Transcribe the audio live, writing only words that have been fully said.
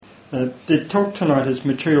The talk tonight is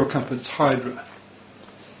Material Comforts Hydra,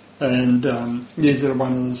 and these are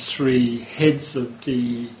one of the three heads of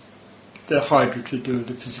the Hydra to do with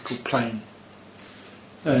the physical plane,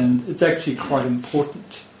 and it's actually quite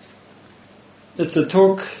important. It's a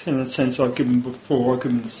talk in a sense I've given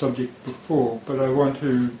the subject before, but I want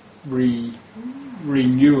to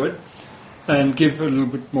renew it and give a little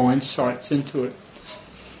bit more insights into it.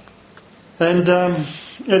 And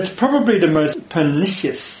it's probably the most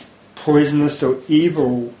pernicious, poisonous or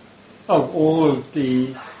evil of all of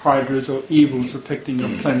the hydras or evils affecting the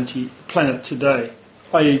planet today.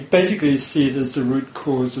 I basically see it as the root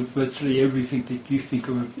cause of virtually everything that you think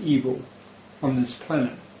of evil on this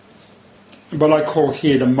planet. What I call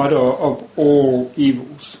here the mother of all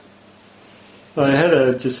evils. So I had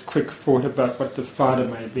a just quick thought about what the father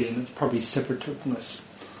may be, and it's probably separativeness.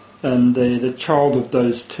 And the child of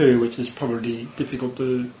those two, which is probably difficult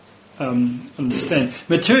to understand.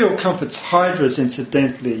 Material Comforts Hydras,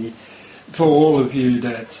 incidentally, for all of you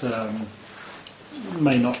that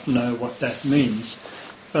may not know what that means,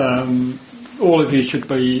 all of you should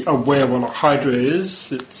be aware what a Hydra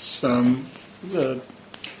is. It's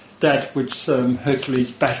that which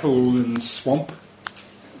Hercules battled in the swamp.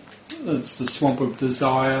 It's the swamp of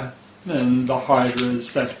desire, and the Hydra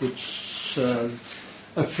is that which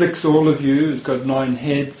afflicts all of you. It's got 9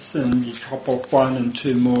 heads, and you chop off one and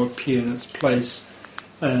 2 more appear in its place.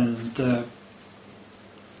 And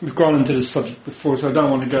we've gone into this subject before, so I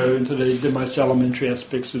don't want to go into the most elementary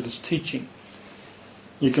aspects of this teaching.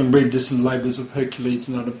 You can read this in Labours of Hercules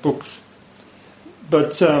and other books.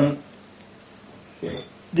 But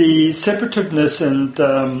the separativeness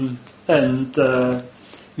and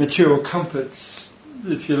material comforts,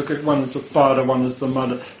 if you look at one as the father, one as the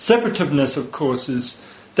mother. Separativeness, of course, is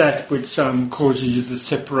that which causes you to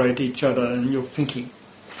separate each other in your thinking.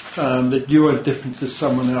 That you are different to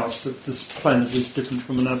someone else, that this planet is different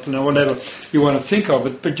from another planet, whatever you want to think of.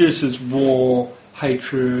 It produces war,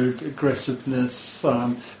 hatred, aggressiveness,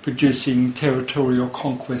 producing territorial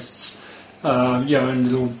conquests, and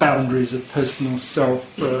little boundaries of personal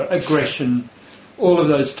self, aggression, all of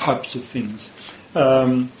those types of things.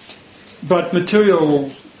 But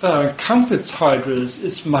material comforts hydras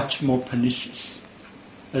is much more pernicious.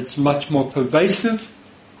 It's much more pervasive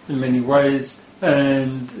in many ways,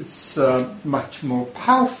 and it's much more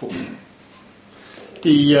powerful.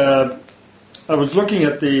 I was looking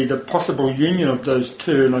at the possible union of those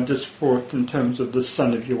two, and I just thought in terms of the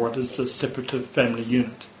son, if you want, as the separative family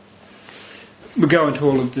unit. We'll go into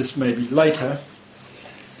all of this maybe later.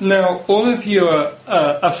 Now, all of you are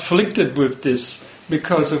afflicted with this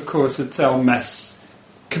because, of course, it's our mass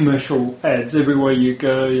commercial ads. Everywhere you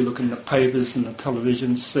go, you look in the papers and the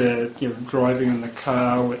television set, you're driving in the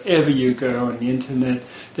car, wherever you go on the internet,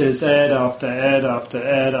 there's ad after ad after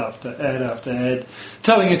ad after ad after ad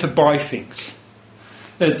telling you to buy things.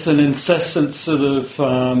 It's an incessant sort of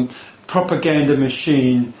propaganda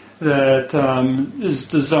machine that is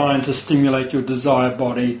designed to stimulate your desire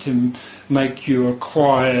body to make you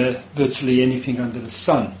acquire virtually anything under the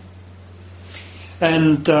sun.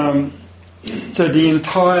 And so the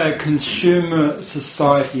entire consumer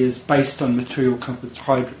society is based on material comforts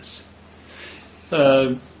hydras.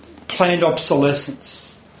 Planned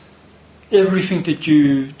obsolescence. Everything that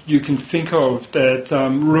you can think of that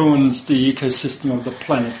ruins the ecosystem of the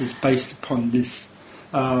planet is based upon this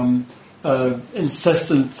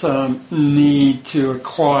incessant need to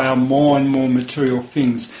acquire more and more material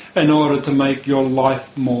things in order to make your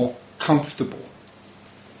life more comfortable.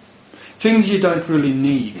 Things you don't really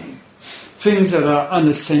need. Things that are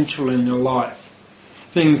unessential in your life.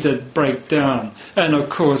 Things that break down. And of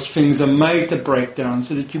course things are made to break down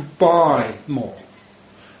so that you buy more.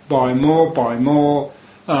 Buy more, buy more.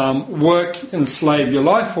 Work and slave your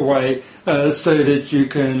life away so that you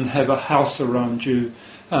can have a house around you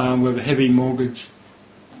with a heavy mortgage.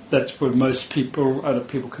 That's for most people. Other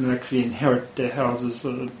people can actually inherit their houses.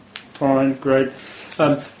 Fine, great.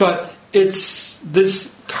 But it's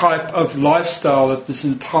this type of lifestyle that this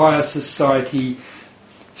entire society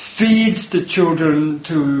feeds the children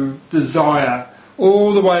to desire,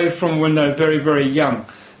 all the way from when they're very, very young.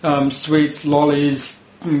 Sweets, lollies,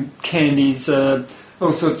 candies,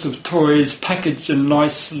 all sorts of toys, packaged in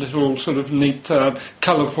nice little sort of neat,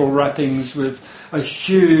 colourful wrappings with a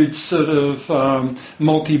huge sort of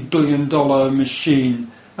multi-billion-dollar machine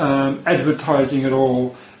advertising it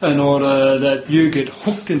all in order that you get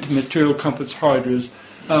hooked into material comforts hydras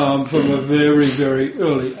from a very, very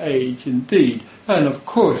early age indeed. And of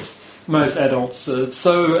course, most adults are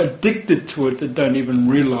so addicted to it that don't even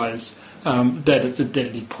realise that it's a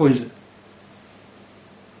deadly poison.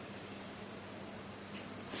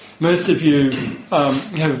 Most of you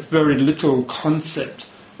have very little concept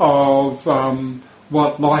of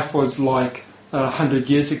what life was like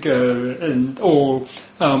 100 years ago, or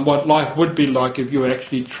what life would be like if you were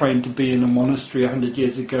actually trained to be in a monastery 100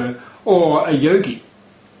 years ago, or a yogi.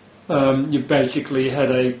 You basically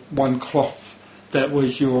had one cloth that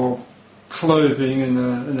was your clothing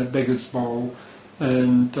in a beggar's bowl,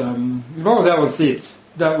 and that was it.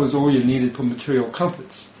 That was all you needed for material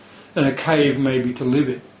comforts, and a cave maybe to live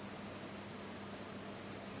in.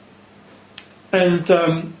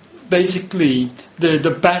 And basically,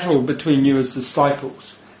 the battle between you as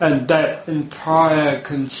disciples and that entire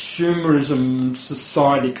consumerism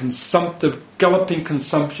society, consumptive, galloping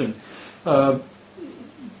consumption,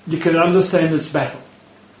 you can understand this battle.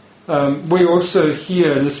 We also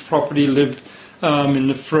here in this property live in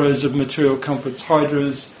the throes of material comforts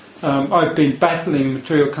hydras. I've been battling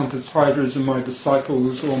material comforts hydras and my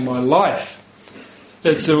disciples all my life.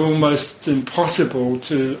 It's almost impossible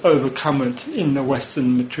to overcome it in the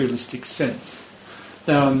Western materialistic sense.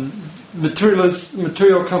 Material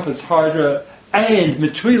comforts hydra and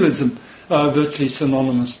materialism are virtually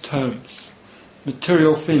synonymous terms.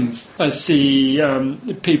 Material things. I see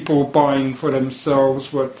people buying for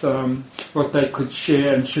themselves what they could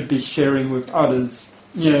share and should be sharing with others.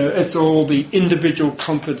 It's all the individual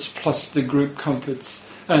comforts plus the group comforts,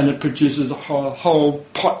 and it produces a whole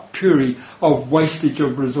potpourri of wastage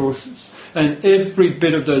of resources. And every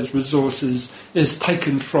bit of those resources is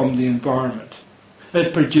taken from the environment.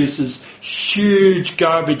 It produces huge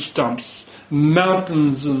garbage dumps,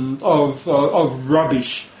 mountains of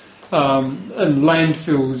rubbish, and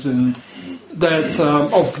landfills and that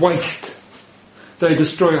of waste. They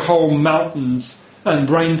destroy whole mountains and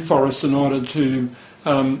rainforests in order to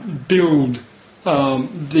build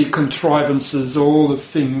the contrivances, all the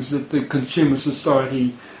things that the consumer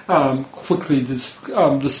society quickly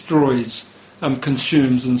destroys,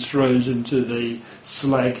 consumes and throws into the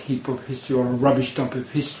slag heap of history, or a rubbish dump of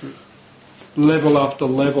history. Level after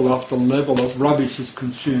level after level of rubbish is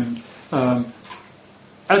consumed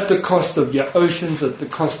at the cost of your oceans, at the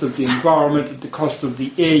cost of the environment, at the cost of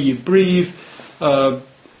the air you breathe,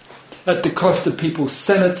 at the cost of people's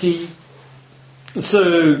sanity.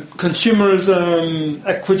 So consumerism,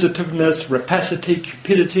 acquisitiveness, rapacity,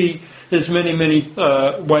 cupidity, there's many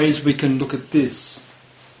ways we can look at this.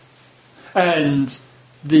 And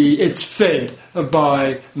it's fed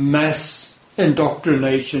by mass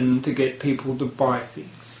indoctrination to get people to buy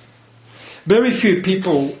things. Very few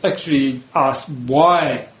people actually ask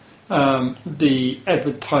why the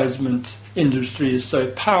advertisement industry is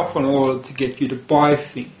so powerful in order to get you to buy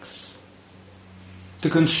things, to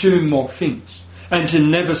consume more things, and to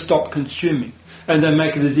never stop consuming. And they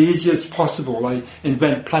make it as easy as possible. They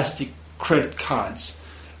invent plastic credit cards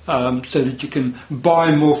so that you can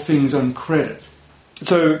buy more things on credit.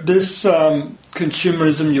 So this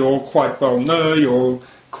consumerism, you all quite well know.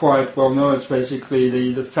 It's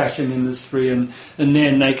basically the fashion industry and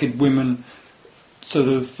their naked women sort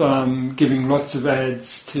of giving lots of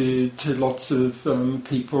ads to lots of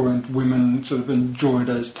people, and women sort of enjoy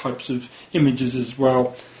those types of images as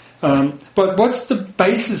well. But what's the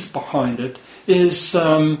basis behind it is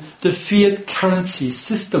the fiat currency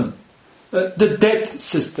system, the debt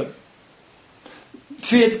system.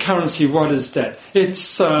 Fiat currency, what is that?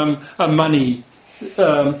 It's a money,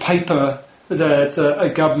 paper that a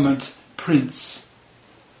government prints,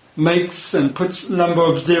 makes and puts a number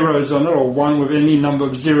of zeros on it, or one with any number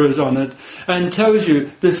of zeros on it, and tells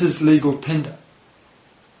you this is legal tender.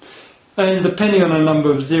 And depending on the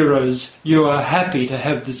number of zeros, you are happy to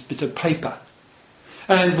have this bit of paper.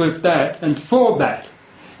 And with that, and for that,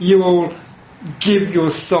 you will give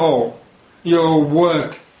your soul, your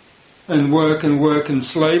work, and work and work, and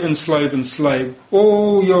slave and slave and slave,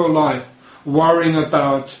 all your life, worrying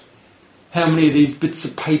about how many of these bits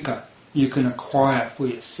of paper you can acquire for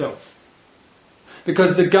yourself.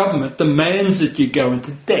 Because the government demands that you go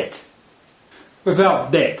into debt.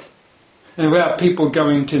 Without debt, and without people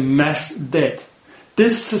going to mass debt,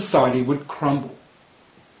 this society would crumble.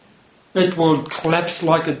 It will collapse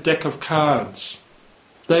like a deck of cards.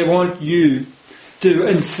 They want you to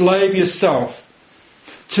enslave yourself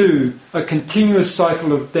to a continuous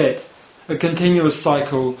cycle of debt, a continuous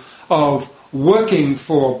cycle of working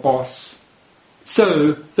for a boss,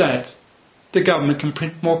 so that the government can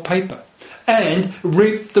print more paper and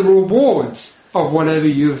reap the rewards of whatever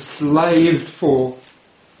you've slaved for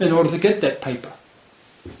in order to get that paper.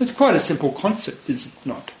 It's quite a simple concept, is it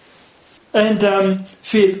not? And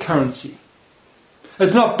fiat currency.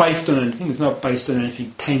 It's not based on anything. It's not based on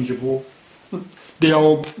anything tangible. The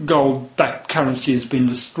old gold-backed currency has been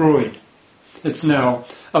destroyed. It's now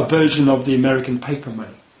a version of the American paper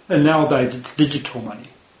money. And nowadays it's digital money.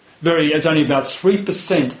 It's only about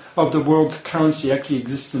 3% of the world's currency actually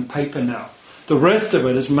exists in paper now. The rest of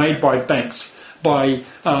it is made by banks by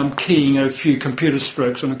keying a few computer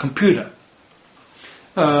strokes on a computer.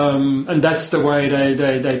 And that's the way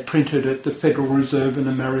they printed it, the Federal Reserve in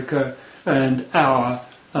America, and our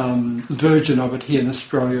version of it here in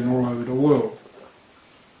Australia and all over the world.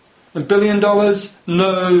 $1 billion,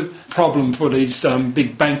 no problem for these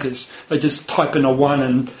big bankers. They just type in a 1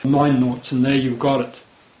 and 9 noughts and there you've got it.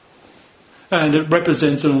 And it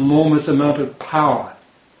represents an enormous amount of power.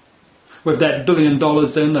 With that $1 billion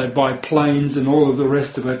then they buy planes and all of the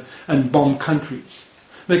rest of it and bomb countries.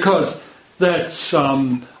 Because that's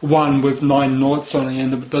 1 with 9 noughts on the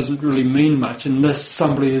end of it doesn't really mean much unless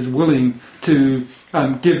somebody is willing to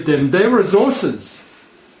give them their resources.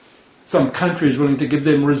 Some country is willing to give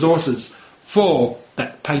them resources for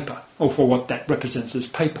that paper, or for what that represents as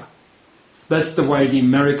paper. That's the way the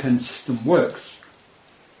American system works.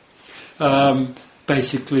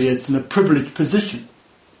 Basically, it's in a privileged position.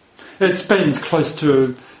 It spends close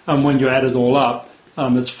to, when you add it all up,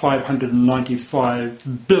 it's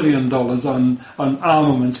 $595 billion on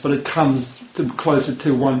armaments, but it comes to closer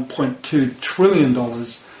to $1.2 trillion.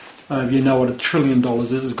 If you know what $1 trillion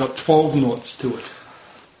is, it's got 12 noughts to it.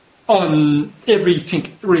 On everything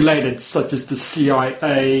related, such as the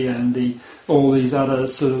CIA and all these other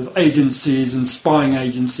sort of agencies and spying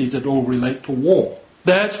agencies that all relate to war.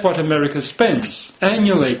 That's what America spends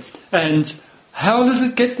annually. And how does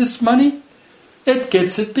it get this money? It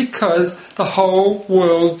gets it because the whole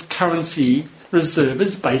world currency reserve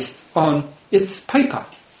is based on its paper.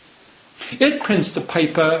 It prints the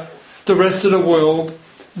paper. The rest of the world,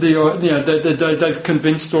 they've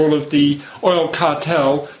convinced all of the oil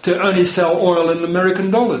cartel to only sell oil in American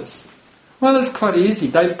dollars. Well, it's quite easy.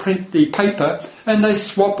 They print the paper and they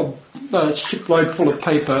swap a shipload full of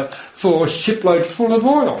paper for a shipload full of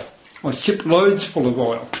oil, or shiploads full of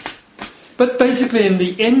oil. But basically, in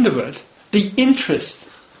the end of it, the interest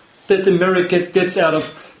that America gets out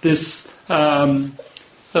of this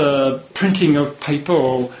printing of paper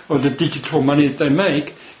or the digital money that they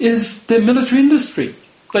make is their military industry.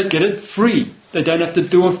 They get it free. They don't have to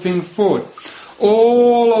do a thing for it.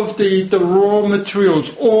 All of the raw materials,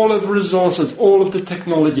 all of the resources, all of the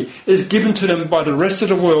technology is given to them by the rest of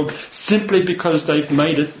the world simply because they've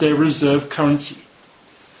made it their reserve currency.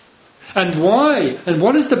 And why? And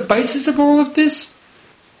what is the basis of all of this?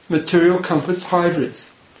 Material comforts Hydras.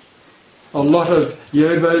 A lot of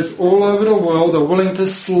yobos all over the world are willing to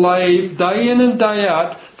slave day in and day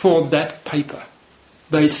out for that paper.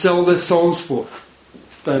 They sell their souls for it.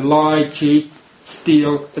 They lie, cheat,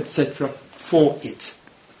 steal, etc. for it.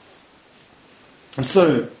 And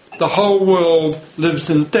so the whole world lives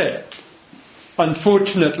in debt.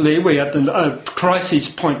 Unfortunately, we're at a crisis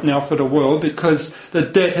point now for the world because the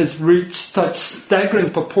debt has reached such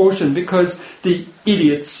staggering proportion because the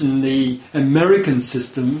idiots in the American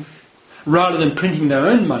system, rather than printing their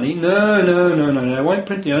own money, no, they won't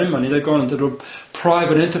print their own money. They've gone into the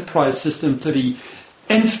private enterprise system to the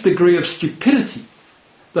nth degree of stupidity.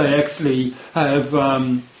 They actually have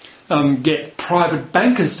get private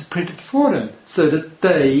bankers to print it for them so that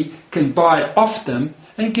they can buy it off them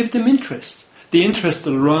and give them interest. The interest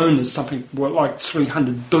alone is something like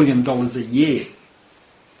 $300 billion a year.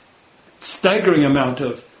 Staggering amount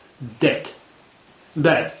of debt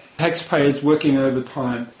that taxpayers working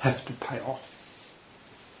overtime have to pay off.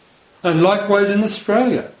 And likewise in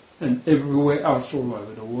Australia and everywhere else all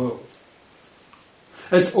over the world.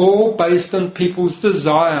 It's all based on people's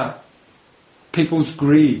desire, people's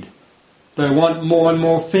greed. They want more and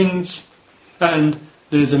more things, and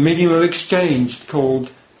there's a medium of exchange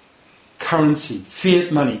called currency,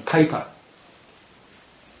 fiat money, paper.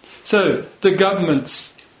 So the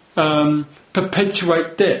governments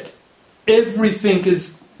perpetuate debt. Everything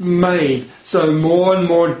is made so more and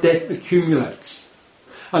more debt accumulates.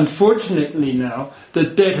 Unfortunately now, the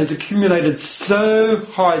debt has accumulated so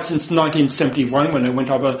high since 1971 when they went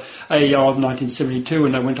off AER of 1972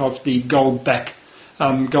 when they went off the gold-backed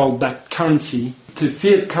currency to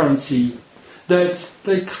fiat currency that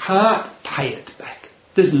they can't pay it back.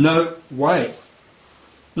 There's no way.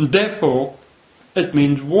 And therefore, it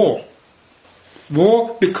means war.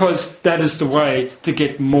 War because that is the way to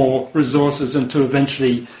get more resources and to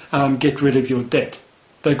eventually get rid of your debt.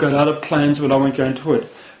 They've got other plans, but I won't go into it.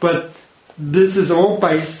 But this is all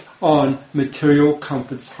based on material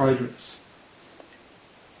comforts Hydras.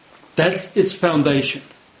 That's its foundation.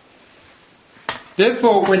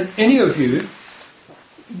 Therefore, when any of you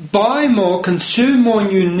buy more, consume more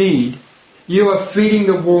than you need, You are feeding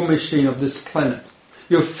the war machine of this planet.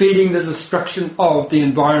 You're feeding the destruction of the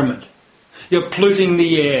environment. You're polluting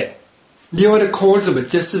the air. You are the cause of it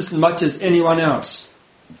just as much as anyone else.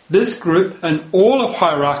 This group and all of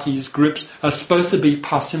hierarchy's groups are supposed to be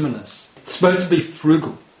parsimonious, supposed to be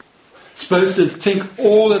frugal, supposed to think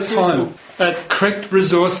all the time at correct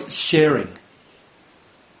resource sharing.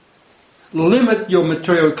 Limit your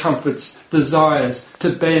material comforts, desires to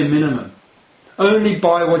bare minimum. Only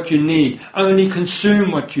buy what you need. Only consume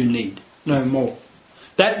what you need. No more.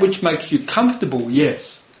 That which makes you comfortable,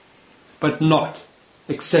 yes, but not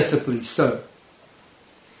excessively so.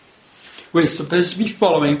 We're supposed to be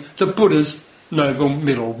following the Buddha's noble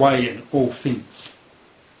middle way in all things.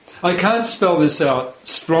 I can't spell this out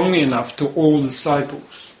strongly enough to all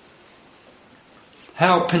disciples.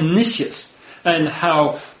 How pernicious and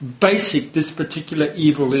how basic this particular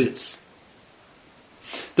evil is.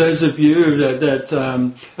 Those of you that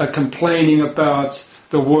are complaining about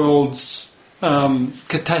the world's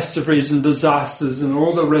catastrophes and disasters and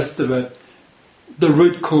all the rest of it, the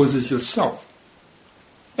root cause is yourself.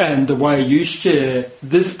 And the way you share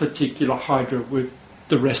this particular Hydra with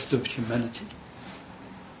the rest of humanity.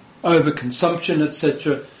 Overconsumption,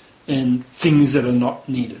 etc., in things that are not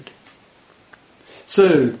needed.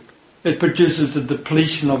 So, it produces a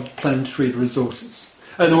depletion of planetary resources.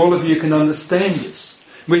 And all of you can understand this.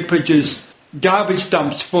 We produce garbage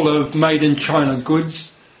dumps full of made-in-China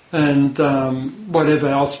goods and whatever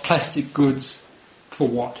else, plastic goods, for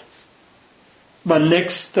what? My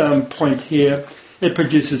next point here, it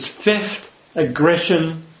produces theft,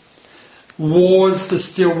 aggression, wars to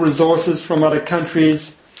steal resources from other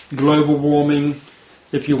countries, global warming,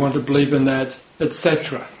 if you want to believe in that,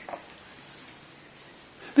 etc.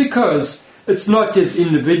 Because it's not just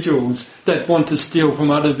individuals that want to steal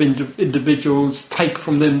from other individuals, take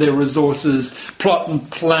from them their resources, plot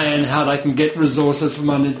and plan how they can get resources from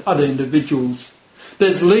other individuals.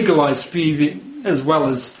 There's legalised thieving as well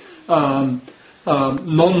as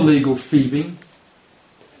non-legal thieving.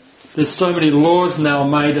 There's so many laws now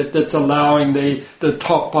made that's allowing the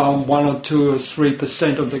top 1 or 2 or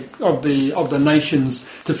 3% of the nations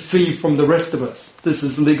to thieve from the rest of us. This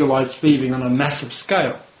is legalised thieving on a massive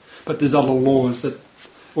scale. But there's other laws that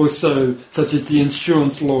also, such as the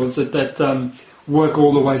insurance laws, that work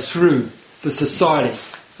all the way through the society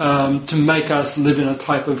to make us live in a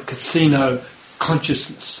type of casino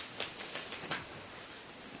consciousness.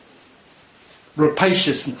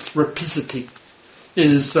 Rapacity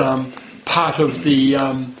is part of the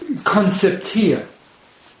concept here.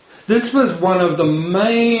 This was one of the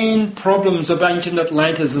main problems of ancient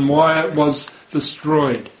Atlantis and why it was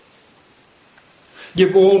destroyed.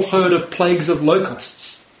 You've all heard of plagues of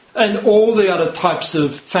locusts and all the other types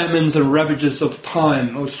of famines and ravages of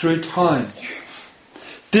time or through time.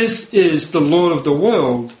 This is the Lord of the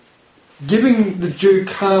world giving the due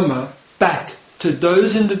karma back to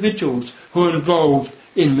those individuals who are involved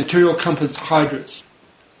in material comforts hydras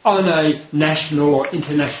on a national or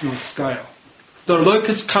international scale. The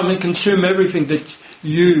locusts come and consume everything that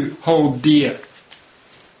you hold dear.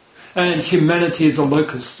 And humanity is a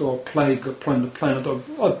locust or plague upon the planet,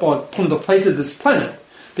 upon the face of this planet,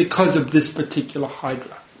 because of this particular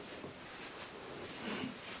Hydra.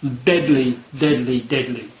 Deadly, deadly,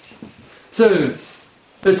 deadly. So,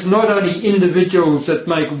 it's not only individuals that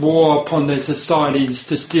make war upon their societies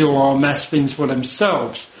to steal or amass things for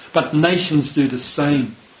themselves, but nations do the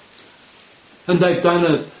same. And they've done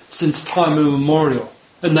it since time immemorial.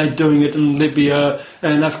 And they're doing it in Libya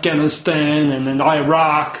and Afghanistan and in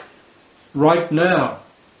Iraq right now.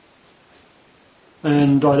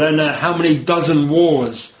 And I don't know how many dozen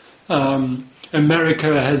wars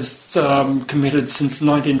America has committed since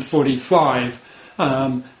 1945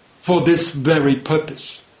 for this very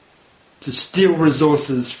purpose, to steal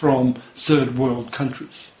resources from third world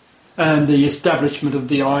countries. And the establishment of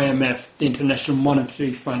the IMF, the International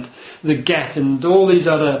Monetary Fund, the GATT and all these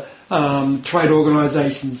other trade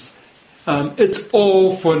organisations, it's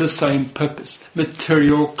all for the same purpose,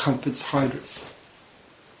 material comforts hydras.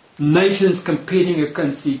 Nations competing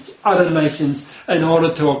against each other nations in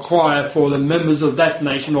order to acquire for the members of that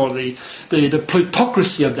nation or the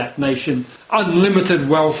plutocracy of that nation unlimited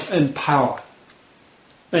wealth and power.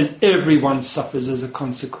 And everyone suffers as a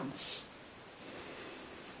consequence.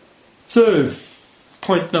 So,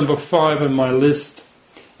 point number 5 on my list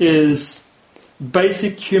is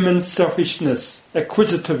basic human selfishness,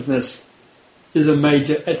 acquisitiveness is a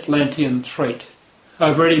major Atlantean trait.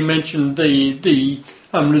 I've already mentioned the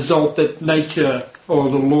result that nature, or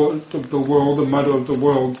the Lord of the world, the Mother of the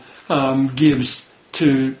world, gives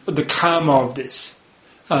to the karma of this.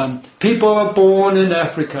 People are born in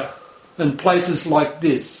Africa And places like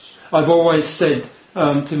this, I've always said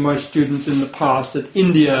to my students in the past that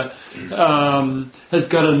India has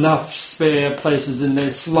got enough spare places in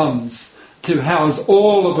their slums to house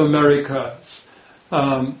all of America's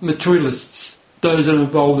materialists, those that are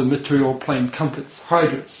involved in material plane comforts,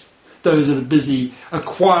 hydras, those that are busy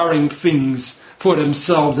acquiring things for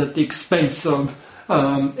themselves at the expense of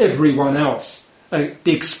everyone else, at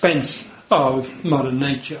the expense of Mother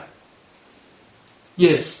Nature.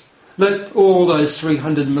 Yes, let all those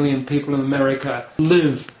 300 million people in America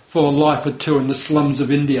live for a life or two in the slums of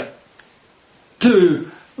India to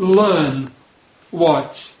learn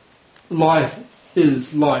what life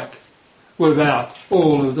is like without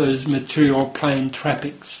all of those material plane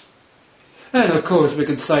trappings. And of course we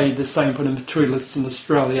could say the same for the materialists in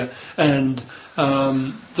Australia and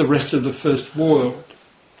the rest of the first world.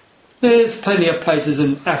 There's plenty of places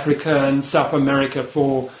in Africa and South America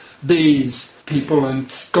for these people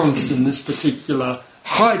ensconced in this particular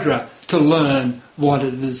Hydra to learn what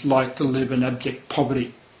it is like to live in abject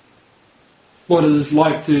poverty. What it is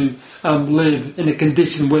like to live in a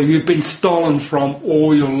condition where you've been stolen from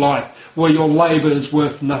all your life, where your labour is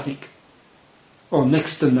worth nothing, or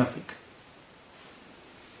next to nothing.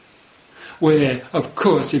 Where, of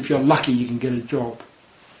course, if you're lucky, you can get a job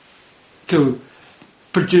to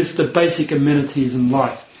produce the basic amenities in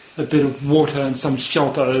life, a bit of water and some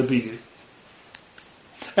shelter over you.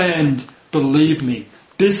 And believe me,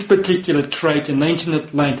 this particular trait in ancient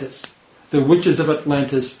Atlantis, the witches of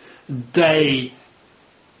Atlantis, they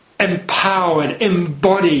empowered,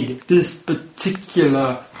 embodied this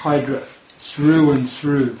particular Hydra through and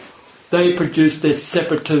through. They produced their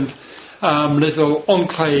separative little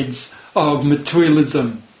enclaves of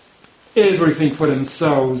materialism, everything for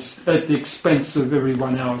themselves at the expense of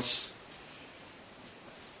everyone else.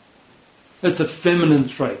 It's a feminine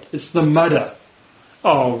trait. It's the mother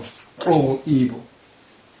of all evil.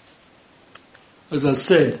 As I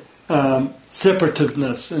said,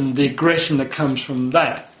 separativeness and the aggression that comes from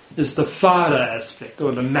that is the father aspect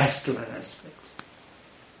or the masculine aspect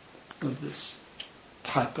of this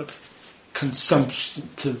type of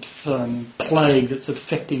consumptive plague that's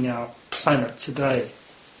affecting our planet today.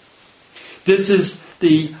 This is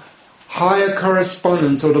the higher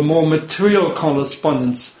correspondence or the more material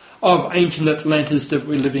correspondence of ancient Atlantis that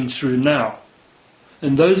we're living through now.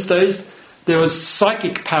 In those days, there was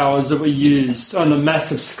psychic powers that were used on a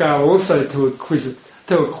massive scale also to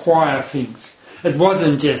acquire things. It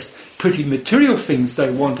wasn't just pretty material things they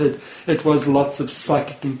wanted, it was lots of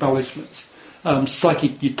psychic embellishments,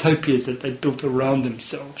 psychic utopias that they built around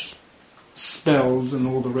themselves, spells and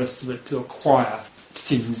all the rest of it to acquire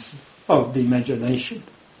things of the imagination.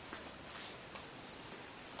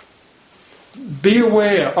 Be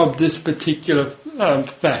aware of this particular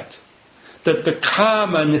fact, that the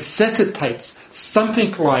karma necessitates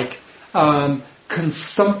something like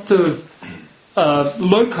consumptive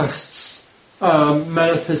locusts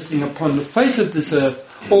manifesting upon the face of this earth,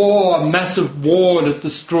 or a massive war that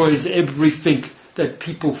destroys everything that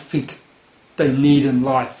people think they need in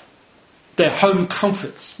life. Their home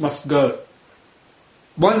comforts must go,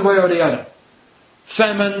 one way or the other.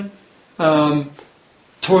 Famine,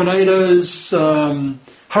 tornadoes,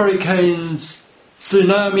 hurricanes,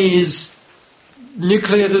 tsunamis,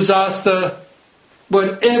 nuclear disaster,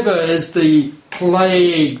 whatever is the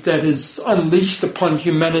plague that is unleashed upon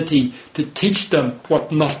humanity to teach them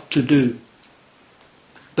what not to do.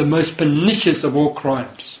 The most pernicious of all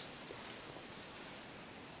crimes.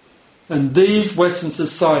 And these Western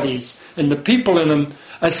societies and the people in them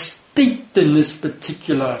are steeped in this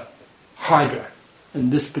particular Hydra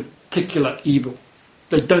and this particular evil.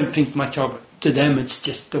 They don't think much of it. To them it's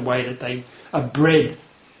just the way that they are bred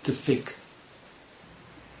to think.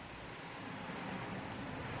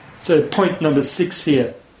 So point number 6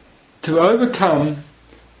 here. To overcome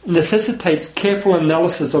necessitates careful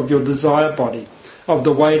analysis of your desire body, of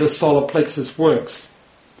the way the solar plexus works,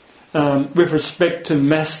 with respect to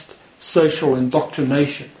mass social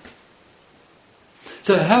indoctrination.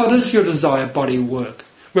 So how does your desire body work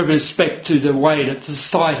with respect to the way that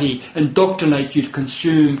society indoctrinates you to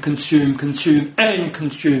consume, and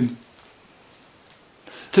consume,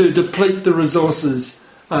 to deplete the resources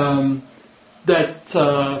that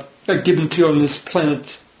are given to you on this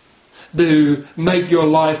planet, to make your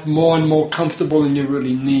life more and more comfortable than you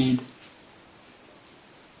really need,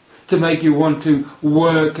 to make you want to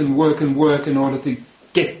work in order to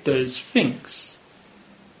get those things.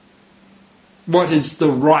 What is the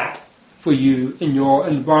right for you in your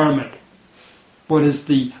environment? What is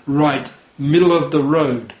the right middle of the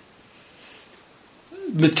road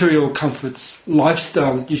material comforts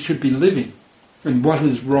lifestyle that you should be living? and what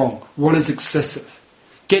is wrong, what is excessive.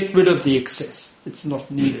 Get rid of the excess. It's not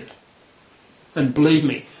needed. And believe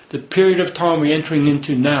me, the period of time we're entering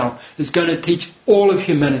into now is going to teach all of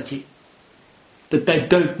humanity that they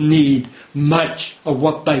don't need much of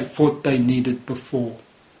what they thought they needed before.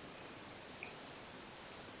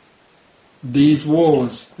 These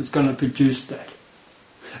wars is going to produce that.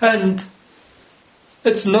 And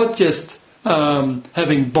it's not just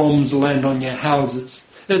having bombs land on your houses.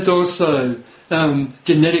 It's also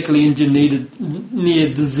genetically engineered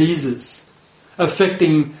diseases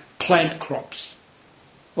affecting plant crops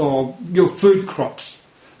or your food crops.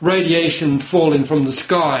 Radiation falling from the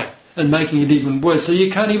sky and making it even worse. So you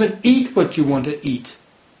can't even eat what you want to eat.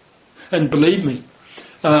 And believe me,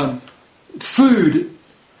 food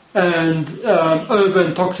and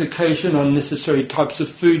over-intoxication on necessary types of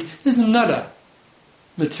food is another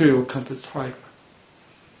material compass Hydra.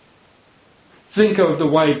 Think of the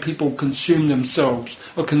way people consume themselves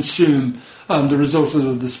or consume the resources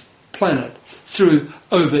of this planet through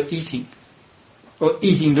overeating or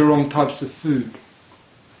eating the wrong types of food.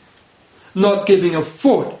 Not giving a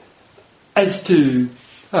thought as to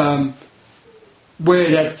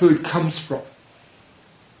where that food comes from.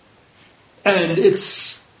 And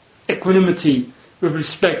its equanimity with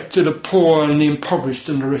respect to the poor and the impoverished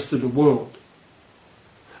in the rest of the world.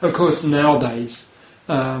 Of course, nowadays,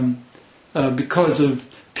 because of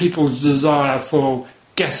people's desire for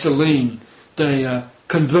gasoline, they are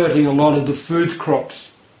converting a lot of the food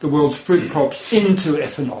crops, the world's food crops, into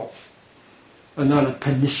ethanol. Another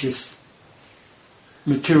pernicious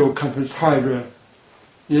material compass Hydra.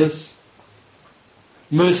 Yes?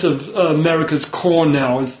 Most of America's corn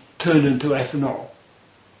now is turned into ethanol.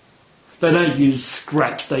 They don't use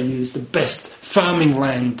scraps, they use the best farming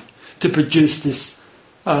land to produce this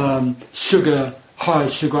high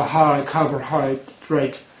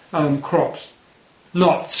carbohydrate crops.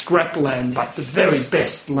 Not scrap land, but the very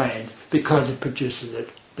best land, because it produces it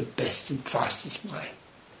the best and fastest way.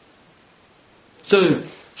 So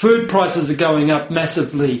food prices are going up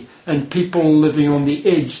massively, and people living on the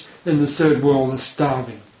edge in the third world are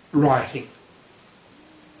starving, rioting.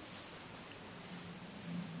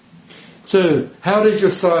 So, how does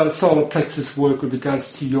your solar plexus work with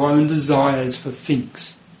regards to your own desires for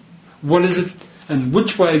things? What is it, and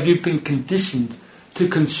which way have you been conditioned to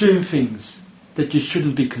consume things that you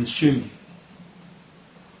shouldn't be consuming?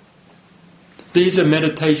 These are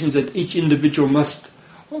meditations that each individual must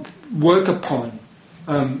work upon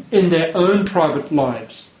in their own private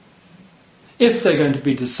lives. If they're going to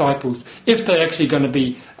be disciples, if they're actually going to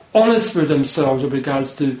be honest with themselves with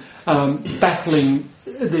regards to battling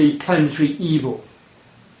the planetary evil.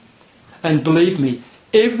 And believe me,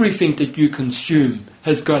 everything that you consume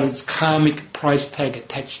has got its karmic price tag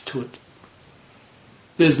attached to it.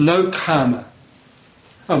 There's no karma.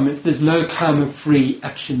 There's no karma-free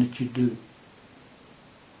action that you do.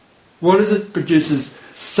 What is it? Produces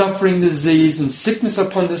suffering, disease and sickness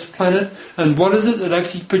upon this planet. And what is it? It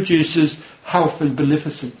actually produces health and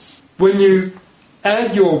beneficence. When you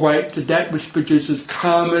add your weight to that which produces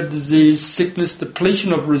karma, disease, sickness,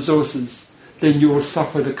 depletion of resources, then you will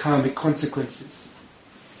suffer the karmic consequences.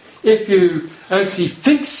 If you actually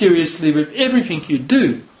think seriously with everything you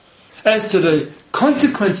do as to the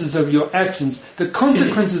consequences of your actions, the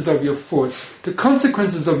consequences of your thoughts, the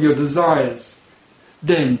consequences of your desires,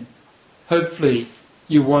 then hopefully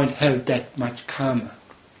you won't have that much karma.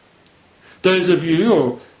 Those of you,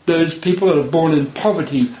 or those people that are born in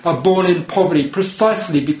poverty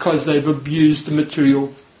precisely because they've abused the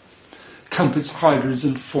material compass hydras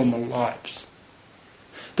in former lives.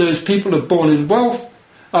 Those people are born in wealth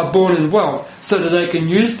so that they can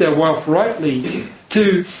use their wealth rightly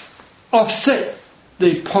to offset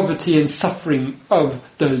the poverty and suffering of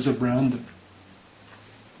those around them.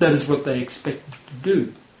 That is what they expect to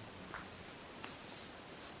do.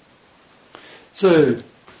 So,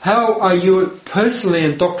 how are you personally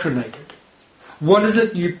indoctrinated? What is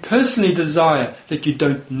it you personally desire that you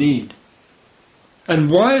don't need? And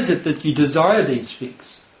why is it that you desire these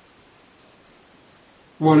things?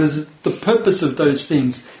 What is the purpose of those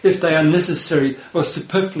things if they are necessary or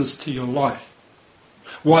superfluous to your life?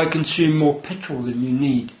 Why consume more petrol than you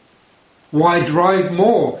need? Why drive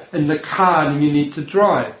more in the car than you need to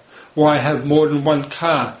drive? Why have more than one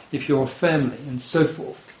car if you're a family, and so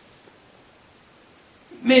forth?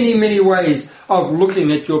 Many, many ways of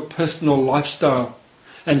looking at your personal lifestyle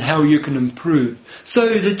and how you can improve, so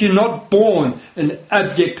that you're not born in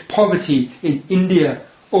abject poverty in India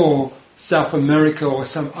or South America or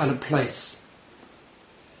some other place.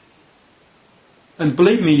 And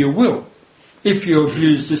believe me, you will, if you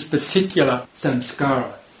abuse this particular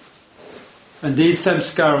samskara. And these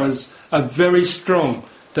samskaras are very strong.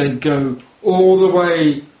 They go all the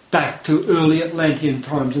way back to early Atlantean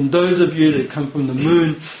times. And those of you that come from the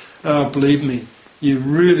moon, believe me, you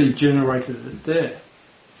really generated it there.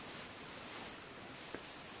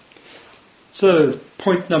 So,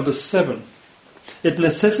 point number 7. It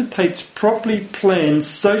necessitates properly planned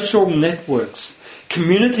social networks,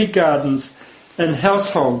 community gardens and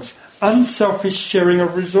households, unselfish sharing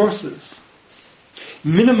of resources,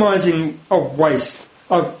 minimizing of waste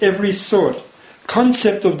of every sort,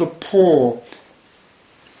 concept of the poor.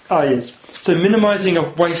 Yes. So minimizing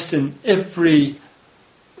of waste in every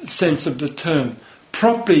sense of the term,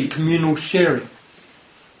 properly communal sharing.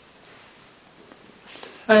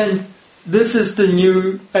 And this is the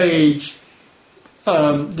new age,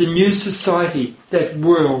 the new society that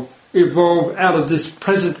will evolve out of this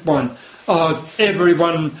present one of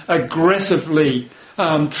everyone aggressively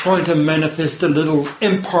trying to manifest the little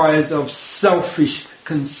empires of selfish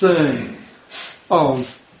concern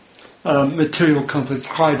of material comforts,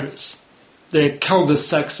 hydras. Their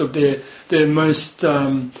cul-de-sacs of their most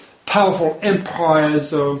powerful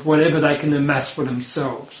empires of whatever they can amass for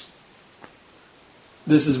themselves.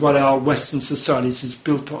 This is what our Western societies is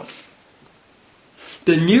built on.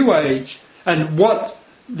 The New Age and what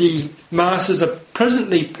the masters are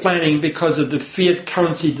presently planning because of the fiat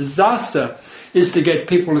currency disaster is to get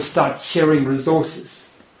people to start sharing resources,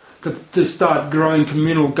 to start growing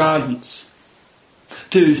communal gardens,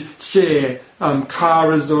 to share car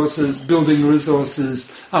resources, building resources,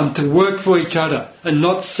 to work for each other and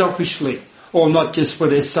not selfishly or not just for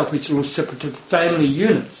their selfish little separate family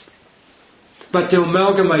units, but to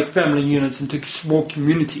amalgamate family units into small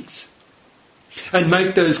communities and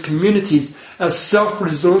make those communities as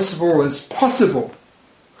self-resourceful as possible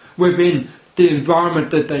within the environment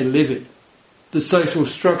that they live in, the social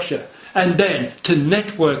structure, and then to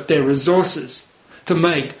network their resources to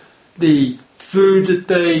make the food that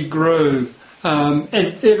they grow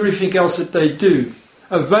and everything else that they do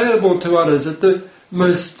available to others at the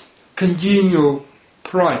most congenial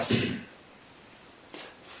price.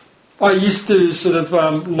 I used to sort of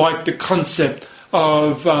like the concept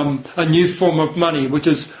of a new form of money, which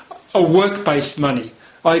is a work-based money.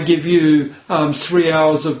 I give you 3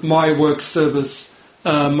 hours of my work service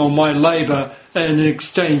or my labour, and in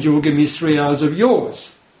exchange you will give me 3 hours of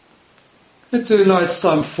yours. It's a nice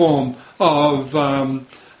form of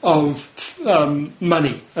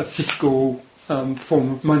money, a fiscal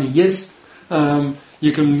form of money. Yes,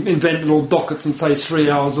 you can invent little dockets and say 3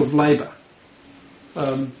 hours of labour.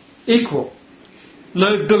 Equal.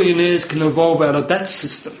 No billionaires can evolve out of that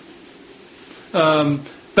system.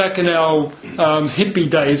 Back in our hippie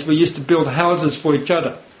days, we used to build houses for each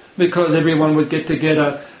other because everyone would get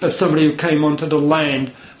together. If somebody came onto the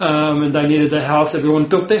land and they needed a house, everyone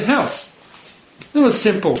built their house. It was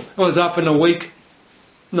simple. It was up in a week.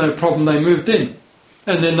 No problem, they moved in.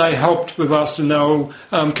 And then they helped with us in our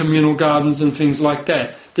communal gardens and things like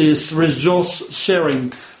that. This resource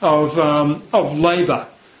sharing of labour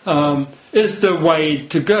is the way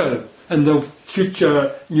to go. And the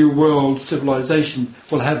future New World civilization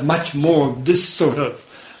will have much more of this sort of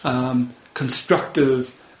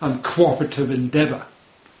constructive, cooperative endeavour.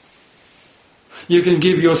 You can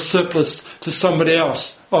give your surplus to somebody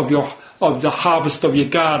else of the harvest of your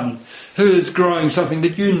garden who is growing something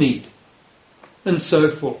that you need, and so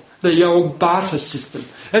forth. The old barter system.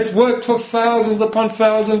 It's worked for thousands upon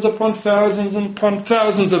thousands upon thousands upon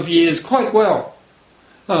thousands of years quite well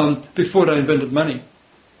before they invented money.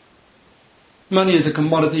 Money is a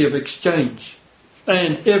commodity of exchange,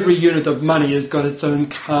 and every unit of money has got its own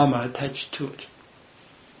karma attached to it.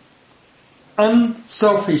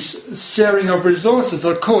 Unselfish sharing of resources.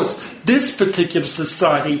 Of course, this particular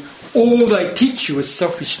society, all they teach you is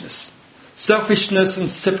selfishness. Selfishness and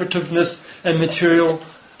separativeness and material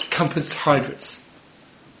compass hydras.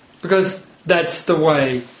 Because that's the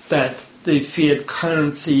way that the fiat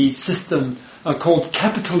currency system called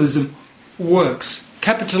capitalism works.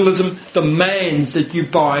 Capitalism demands that you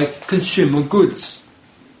buy consumer goods.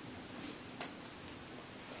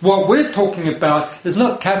 What we're talking about is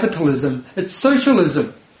not capitalism, it's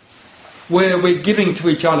socialism, where we're giving to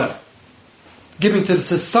each other, giving to the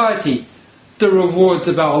society the rewards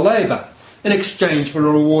of our labour in exchange for the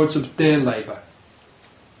rewards of their labour.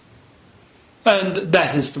 And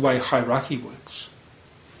that is the way hierarchy works.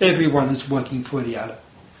 Everyone is working for the other.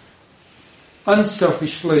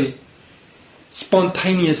 Unselfishly,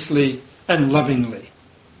 spontaneously and lovingly.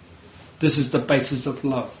 This is the basis of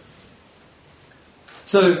love.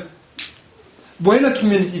 So, when a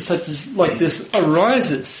community such as like this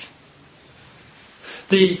arises,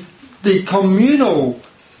 the communal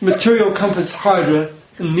material compass Hydra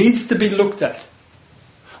needs to be looked at.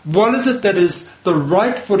 What is it that is the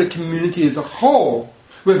right for the community as a whole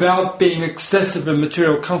without being excessive in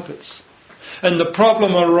material comforts? And the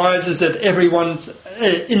problem arises that everyone's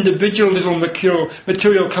individual little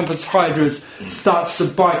material compass hydras starts to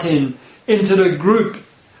bite into the group,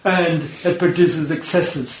 and it produces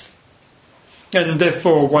excesses. And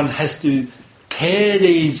therefore one has to pare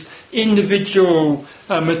these individual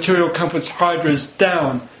material compass hydras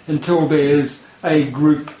down until there's a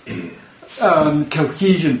group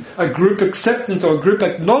cohesion, a group acceptance or a group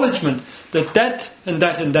acknowledgement that and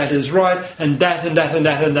that is right, and that and that and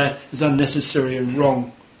that and that is unnecessary and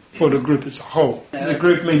wrong for the group as a whole. The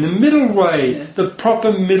group mean the middle way, the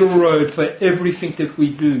proper middle road for everything that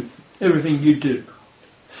we do, everything you do.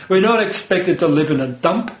 We're not expected to live in a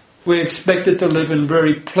dump. We're expected to live in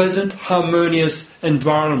very pleasant, harmonious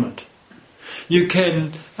environment. You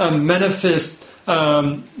can manifest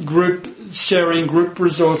group sharing, group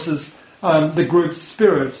resources, the group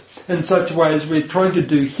spirit in such ways we're trying to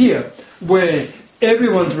do here, where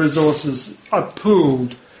everyone's resources are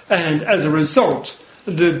pooled, and as a result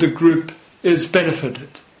the group is benefited.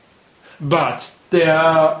 But there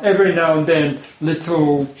are every now and then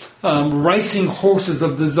little racing horses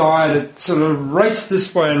of desire that sort of race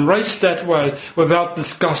this way and race that way without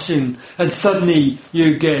discussion, and suddenly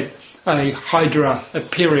you get a Hydra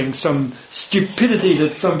appearing, some stupidity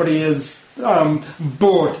that somebody has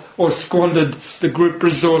bought or squandered the group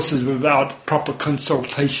resources without proper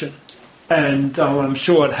consultation. And I'm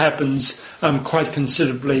sure it happens quite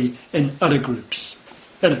considerably in other groups.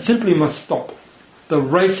 And it simply must stop. The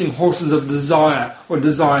racing horses of desire or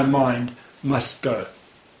desire mind must go.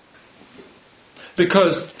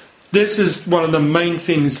 Because this is one of the main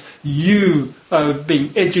things you are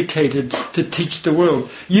being educated to teach the world.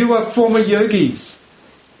 You are former yogis.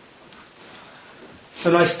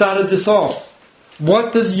 And I started this off.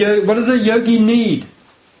 What does a yogi need?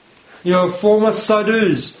 You're former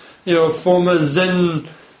sadhus. You're former Zen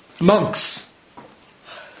monks.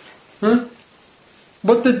 Huh?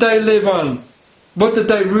 What did they live on? What did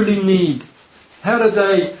they really need? How did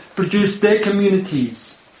they produce their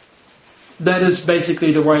communities? That is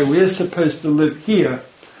basically the way we're supposed to live here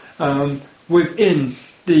within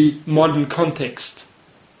the modern context.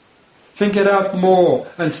 Think it out more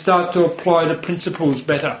and start to apply the principles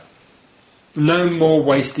better. No more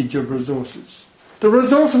wastage of resources. The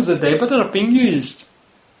resources are there, but they're not being used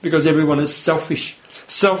because everyone is selfish,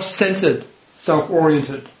 self-centered,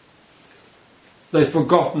 self-oriented. They've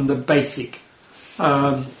forgotten the basic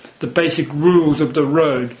rules of the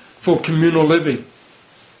road for communal living.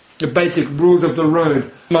 The basic rules of the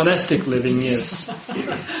road, monastic living, yes.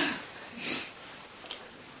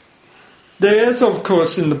 There's, of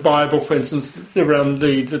course, in the Bible, for instance, around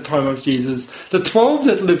the time of Jesus, the 12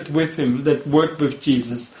 that lived with him, that worked with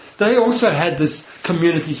Jesus, they also had this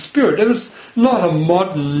community spirit. It was not a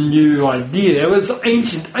modern, new idea. It was an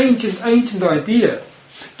ancient idea.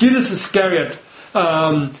 Judas Iscariot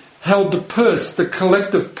held the purse, the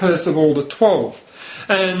collective purse of all the 12.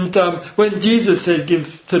 And when Jesus said,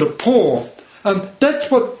 give to the poor, that's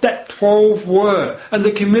what that 12 were. And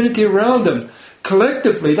the community around them,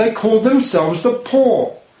 collectively, they called themselves the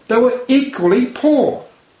poor. They were equally poor.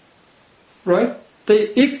 Right?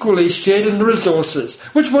 They equally shared in the resources,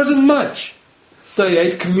 which wasn't much. They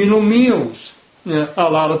ate communal meals, a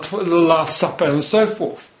la the Last Supper and so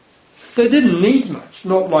forth. They didn't need much,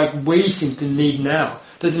 not like we seem to need now.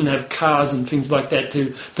 They didn't have cars and things like that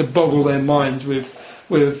to boggle their minds with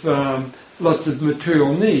lots of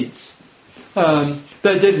material needs.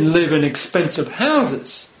 They didn't live in expensive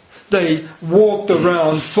houses. They walked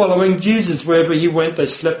around following Jesus wherever he went. They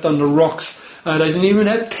slept on the rocks. They didn't even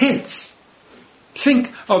have tents.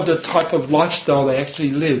 Think of the type of lifestyle they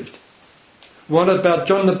actually lived. What about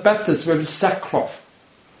John the Baptist with his sackcloth,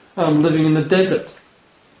 living in the desert?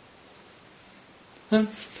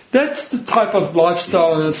 That's the type of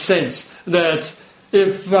lifestyle, in a sense, that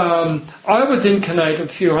if I was incarnate a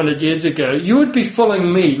few hundred years ago, you would be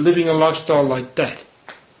following me living a lifestyle like that.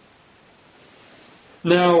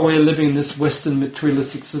 Now we're living in this Western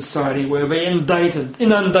materialistic society where we're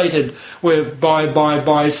inundated with buy,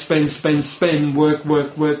 spend, work,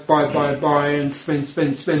 buy, and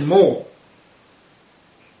spend more.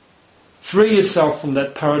 Free yourself from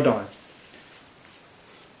that paradigm.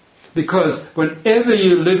 Because whenever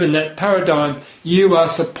you live in that paradigm, you are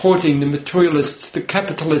supporting the materialists, the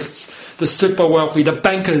capitalists, the super wealthy, the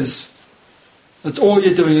bankers. That's all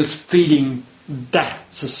you're doing is feeding that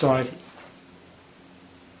society.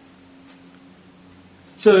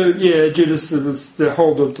 So, Judas was the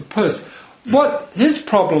holder of the purse. What his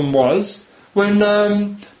problem was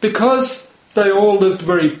Because they all lived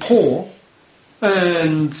very poor,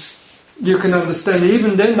 and you can understand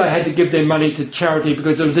even then they had to give their money to charity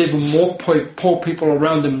because there was even more poor people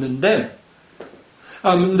around them than them.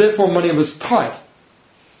 Therefore money was tight.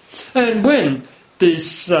 And when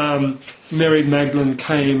this Mary Magdalene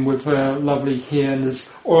came with her lovely hair and this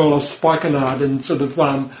oil of spikenard and sort of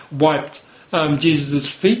wiped Jesus'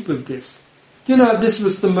 feet with this. This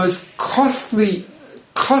was the most costly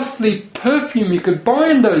perfume you could buy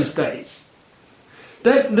in those days.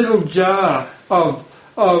 That little jar of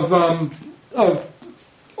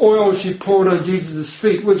oil she poured on Jesus'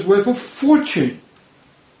 feet was worth a fortune.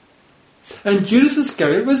 And Judas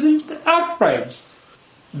Iscariot was outraged.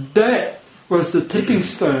 That was the tipping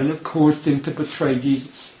stone that caused him to betray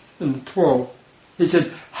Jesus in the 12. He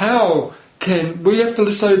said, how can we have to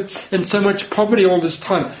live in so much poverty all this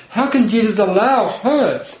time? How can Jesus allow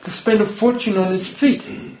her to spend a fortune on his feet?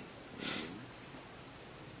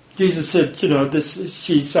 Jesus said,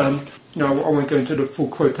 she's, I won't go into the full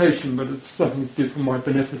quotation, but it's something to do for my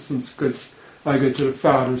beneficence because I go to the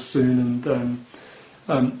Father soon,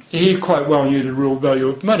 and he quite well knew the real value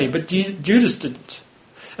of money, but Judas didn't.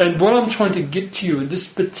 And what I'm trying to get to you in this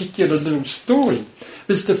particular little story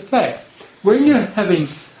is the fact, when you're having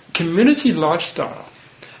community lifestyle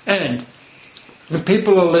and the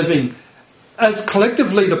people are living as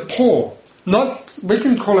collectively the poor, we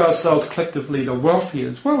can call ourselves collectively the wealthy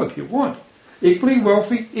as well if you want. Equally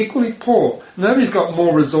wealthy, equally poor. Nobody's got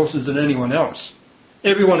more resources than anyone else.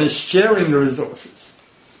 Everyone is sharing the resources.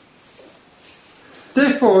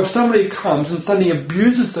 Therefore, if somebody comes and suddenly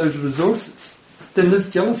abuses those resources, then there's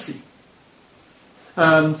jealousy,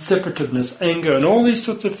 separativeness, anger, and all these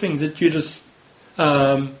sorts of things that Judas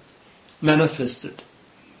manifested.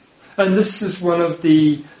 And this is one of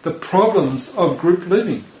the problems of group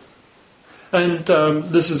living. And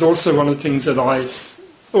this is also one of the things that I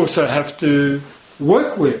also have to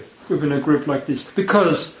work within a group like this.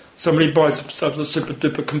 Because somebody buys themselves a super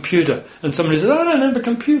duper computer and somebody says, I don't have a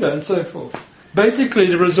computer, and so forth. Basically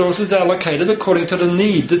the resources are allocated according to the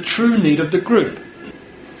need, the true need of the group.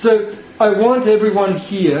 So I want everyone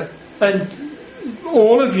here and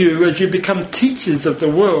all of you, as you become teachers of the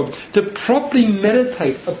world, to properly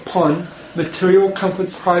meditate upon material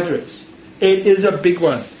comforts hydras. It is a big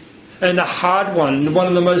one and a hard one, one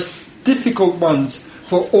of the most difficult ones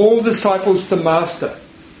for all disciples to master.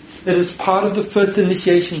 It is part of the first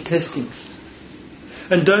initiation testings.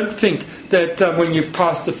 And don't think that when you've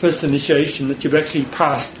passed the first initiation that you've actually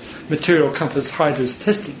passed material compass hydras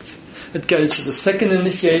testings. It goes to the second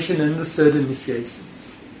initiation and the third initiation.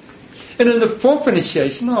 And in the fourth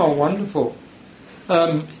initiation, oh wonderful,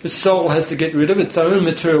 the soul has to get rid of its own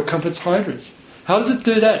material compass hydras. How does it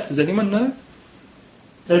do that? Does anyone know?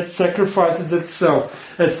 It sacrifices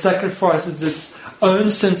itself. It sacrifices its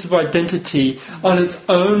own sense of identity on its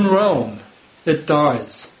own realm. It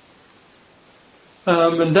dies.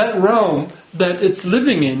 And that realm that it's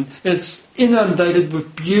living in is inundated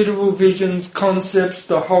with beautiful visions, concepts,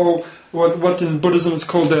 the whole, what in Buddhism is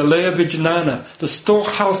called the Alaya Vijnana, the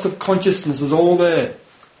storehouse of consciousness is all there.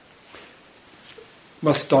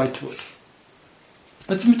 Must die to it.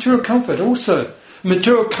 That's material comfort also.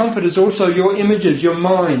 Material comfort is also your images, your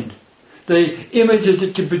mind. The images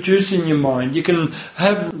that you produce in your mind. You can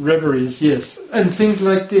have reveries, yes, and things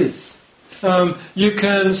like this. You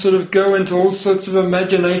can sort of go into all sorts of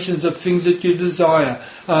imaginations of things that you desire.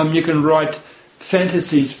 You can write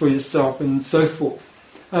fantasies for yourself and so forth.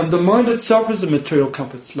 The mind itself is a material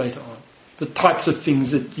compass later on. The types of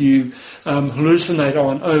things that you hallucinate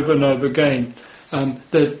on over and over again.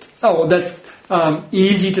 That's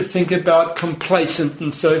easy to think about, complacent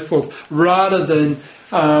and so forth, rather than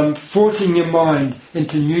forcing your mind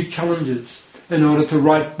into new challenges in order to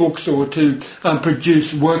write books or to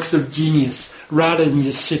produce works of genius, rather than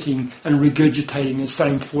just sitting and regurgitating the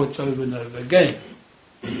same thoughts over and over again.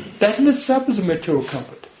 That in itself is a material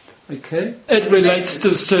comfort. Okay? It relates to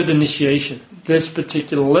the third initiation. This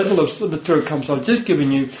particular level of material comfort, I've just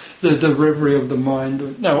given you the reverie of the mind,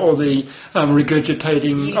 or the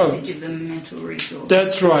regurgitating. Usage of the mental resource.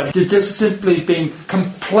 That's right. You're just simply being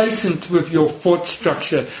complacent with your thought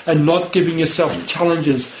structure and not giving yourself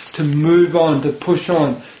challenges to move on, to push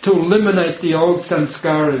on, to eliminate the old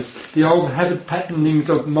samskaras, the old habit patternings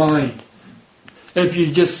of mind. If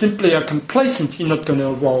you just simply are complacent, you're not going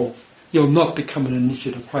to evolve. You'll not become an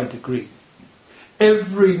initiate of high degree.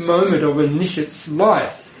 Every moment of an initiate's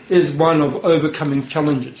life is one of overcoming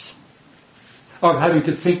challenges, of having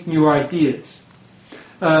to think new ideas.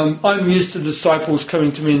 I'm used to disciples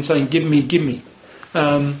coming to me and saying, give me.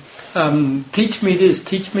 teach me this,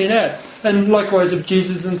 teach me that. And likewise of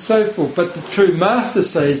Jesus and so forth. But the true master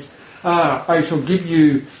says, I shall give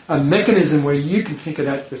you a mechanism where you can think it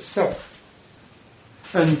out yourself.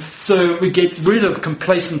 And so we get rid of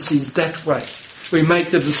complacencies that way. We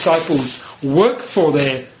make the disciples work for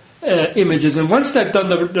their images, and once they've done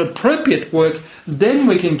the appropriate work, then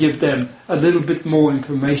we can give them a little bit more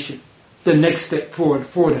information, the next step forward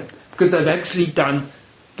for them, because they've actually done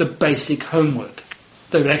the basic homework.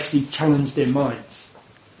 They've actually challenged their minds.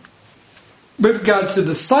 With regards to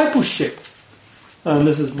discipleship, and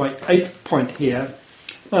this is my 8th point here,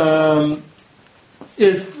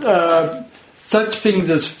 is such things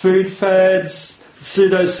as food fads,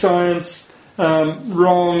 pseudoscience,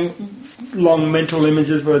 long mental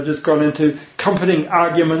images where I've just gone into, comforting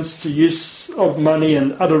arguments to use of money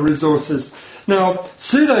and other resources. Now,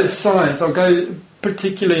 pseudoscience, I'll go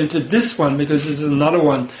particularly into this one because this is another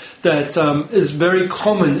one that is very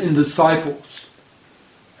common in disciples.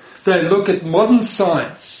 They look at modern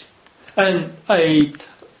science and a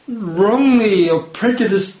wrongly or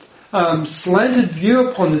prejudiced, slanted view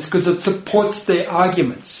upon this because it supports their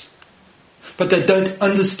arguments. But they don't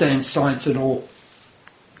understand science at all.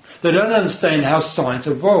 They don't understand how science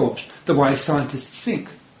evolves, the way scientists think.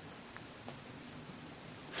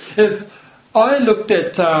 If I looked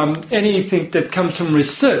at anything that comes from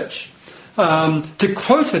research, to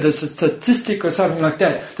quote it as a statistic or something like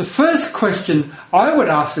that, the first question I would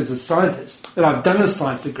ask as a scientist, and I've done a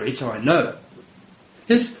science degree so I know,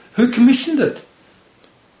 is who commissioned it?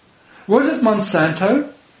 Was it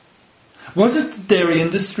Monsanto? Was it the dairy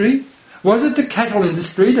industry? Was it the cattle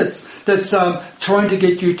industry that's trying to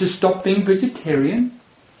get you to stop being vegetarian?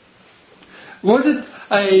 Was it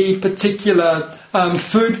a particular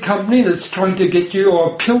food company that's trying to get you,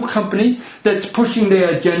 or a pill company that's pushing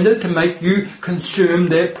their agenda to make you consume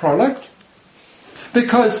their product?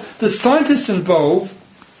 Because the scientists involved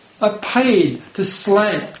are paid to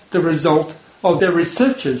slant the result of their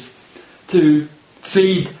researchers to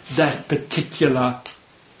feed that particular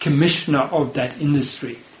commissioner of that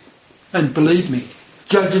industry. And believe me,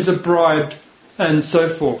 judges are bribed and so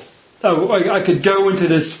forth. I could go into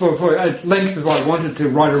this for at length if I wanted to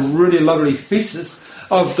write a really lovely thesis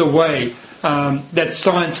of the way that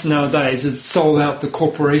science nowadays has sold out the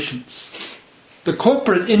corporations. The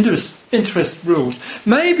corporate interest rules.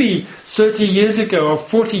 Maybe 30 years ago or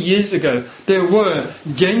 40 years ago there were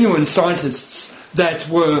genuine scientists that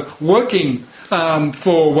were working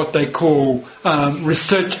for what they call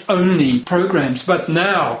research-only programs. But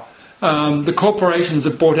now the corporations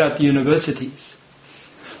have bought out the universities.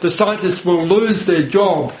 The scientists will lose their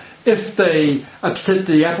job if they upset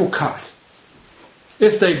the apple cart,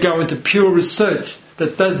 if they go into pure research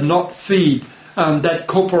that does not feed that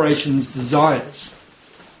corporation's desires.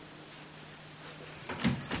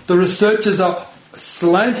 The researchers are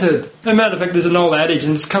slanted. As a matter of fact, there's an old adage,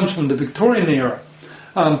 and this comes from the Victorian era.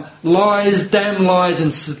 Lies, damn lies,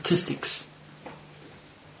 and statistics.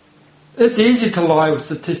 It's easy to lie with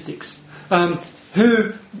statistics. How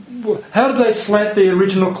did they slant the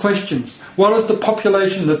original questions? What was the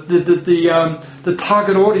population, the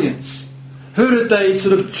target audience? Who did they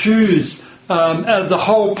sort of choose out of the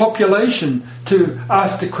whole population to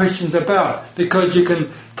ask the questions about? Because you can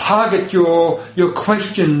target your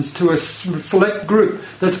questions to a select group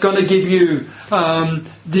that's going to give you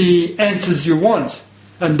the answers you want.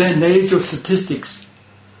 And then there's your statistics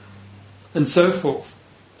and so forth.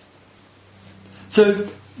 So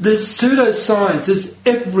this pseudoscience is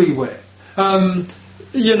everywhere.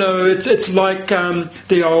 It's like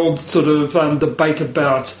the old sort of debate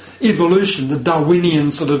about evolution, the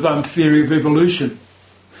Darwinian sort of theory of evolution.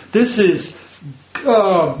 This is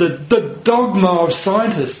the dogma of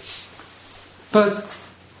scientists. But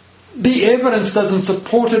the evidence doesn't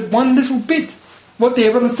support it one little bit. What the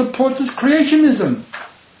evidence supports is creationism.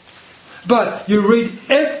 But you read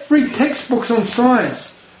every textbook on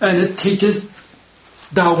science and it teaches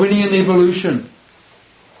Darwinian evolution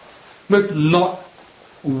with not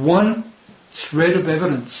one shred of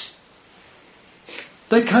evidence.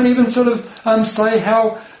 They can't even sort of say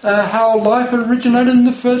how life originated in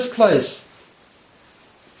the first place.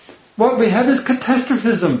 What we have is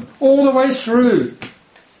catastrophism all the way through.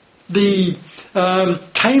 The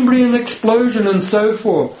Cambrian explosion and so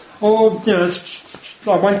forth. Or,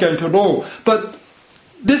 I won't go into it all. But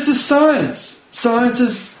this is science. Science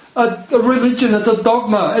is a religion, it's a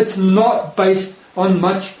dogma. It's not based on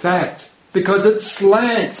much fact because it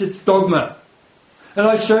slants its dogma. And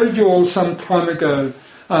I showed you all some time ago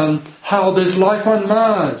how there's life on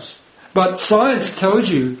Mars. But science tells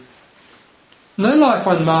you no life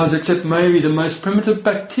on Mars except maybe the most primitive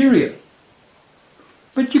bacteria.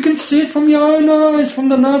 But you can see it from your own eyes, from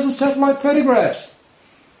the NASA satellite photographs.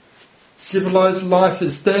 Civilized life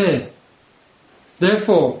is there.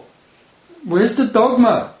 Therefore, where's the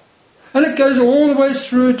dogma? And it goes all the way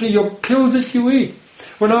through to your pills that you eat.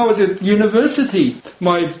 When I was at university,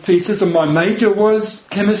 my thesis and my major was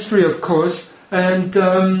chemistry, of course, and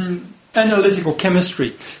analytical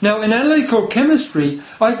chemistry. Now, in analytical chemistry,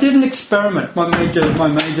 I did an experiment. My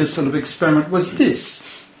major sort of experiment was this.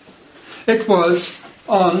 It was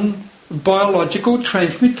on biological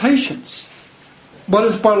transmutations. What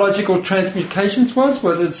is biological transmutations was?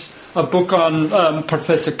 Well, it's a book on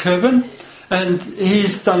Professor Kervin, and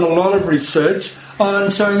he's done a lot of research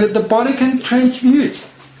on showing that the body can transmute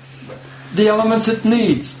the elements it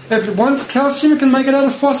needs. If it wants calcium, it can make it out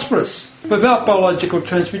of phosphorus. Without biological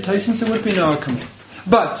transmutations, there would be no alchemy.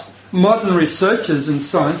 But modern researchers in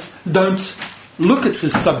science don't look at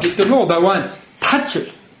this subject at all. They won't touch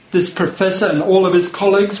it. This professor and all of his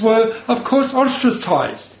colleagues were, of course,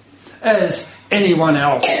 ostracized, as anyone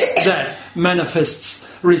else that manifests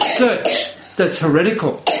research that's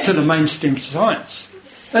heretical to the mainstream science.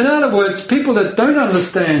 In other words, people that don't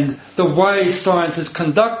understand the way science is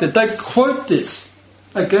conducted, they quote this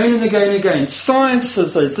again and again and again. Science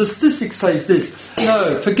says this, the statistics says this.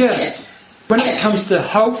 No, forget it. When it comes to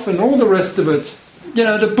health and all the rest of it,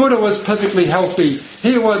 the Buddha was perfectly healthy.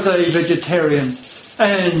 He was a vegetarian.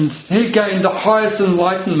 And he gained the highest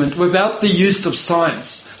enlightenment without the use of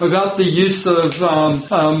science, without the use of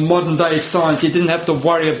modern day science. He didn't have to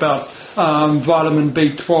worry about vitamin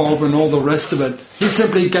B12 and all the rest of it. He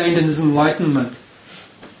simply gained in his enlightenment.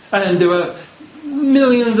 And there were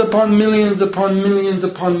millions upon millions upon millions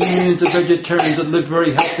upon millions of vegetarians that lived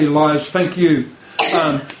very healthy lives, thank you,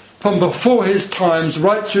 from before his times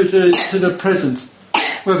right through to the present,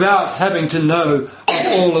 without having to know of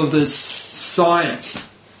all of this science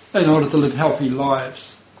in order to live healthy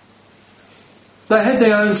lives. They had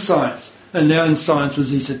their own science, and their own science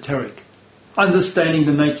was esoteric. Understanding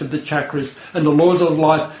the nature of the chakras and the laws of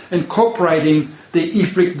life, incorporating the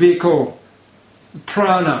etheric vehicle,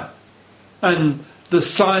 prana, and the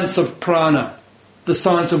science of prana, the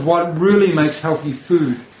science of what really makes healthy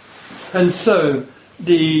food. And so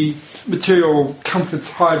the material comforts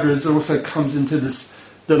Hydra also comes into this,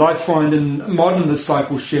 that I find in modern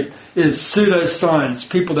discipleship, is pseudoscience,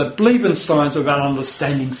 people that believe in science without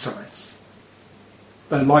understanding science.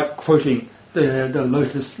 They like quoting the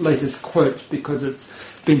latest quotes because it's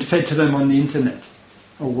been fed to them on the internet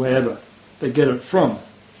or wherever they get it from.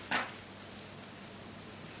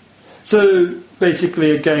 So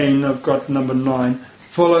basically, again, I've got number 9.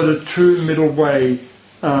 Follow the true middle way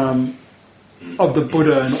of the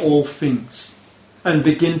Buddha in all things, and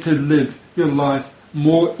begin to live your life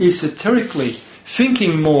more esoterically,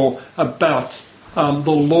 thinking more about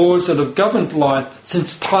the laws that have governed life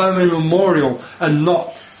since time immemorial, and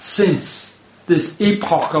not since this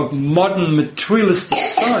epoch of modern materialistic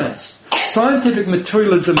science. Scientific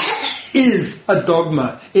materialism is a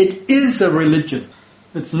dogma. It is a religion.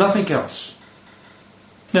 It's nothing else.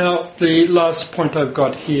 Now, the last point I've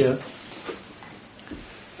got here,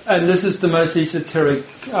 and this is the most esoteric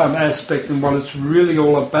aspect and what it's really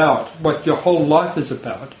all about, what your whole life is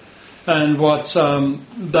about, and what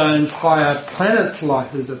the entire planet's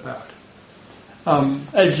life is about.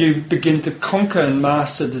 As you begin to conquer and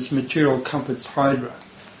master this material comforts Hydra.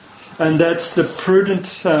 And that's the prudent,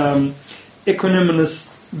 equanimous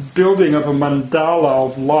building of a mandala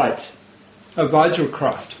of light, a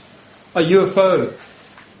Vajracraft, a UFO.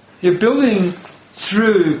 You're building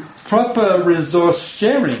through proper resource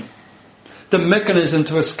sharing the mechanism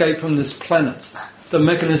to escape from this planet, the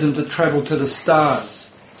mechanism to travel to the stars.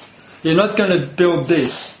 You're not going to build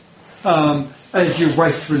this as you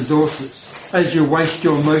waste resources, as you waste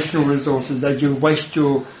your emotional resources, as you waste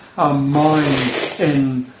your mind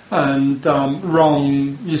and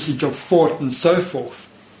wrong usage of thought and so forth.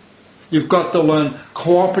 You've got to learn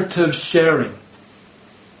cooperative sharing.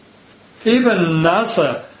 Even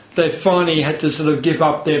NASA, they finally had to sort of give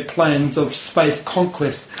up their plans of space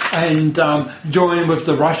conquest and join with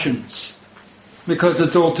the Russians because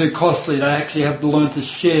it's all too costly. They actually have to learn to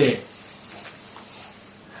share.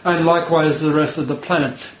 And likewise the rest of the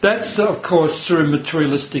planet. That's, of course, through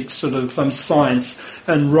materialistic sort of science,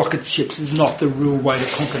 and rocket ships is not the real way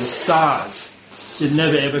to conquer the stars. You're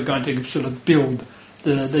never ever going to sort of build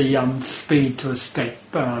the speed to escape,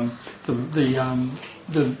 the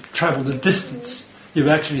travel the distance. You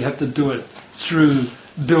actually have to do it through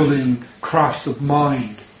building crafts of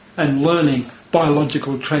mind and learning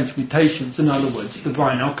biological transmutations, in other words,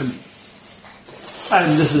 divine alchemy.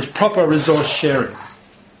 And this is proper resource sharing.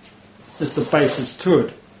 It's the basis to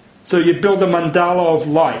it. So you build a mandala of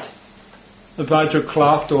light, a Hydra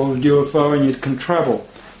craft or UFO, and you can travel.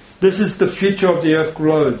 This is the future of the Earth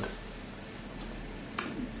globe.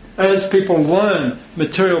 As people learn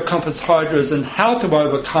material compass hydras and how to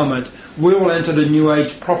overcome it, we will enter the New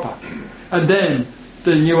Age proper. And then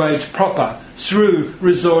the New Age proper, through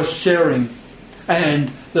resource sharing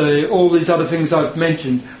and all these other things I've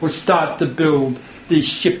mentioned, will start to build these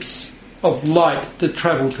ships of light to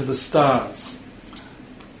travel to the stars.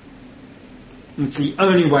 It's the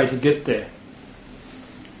only way to get there.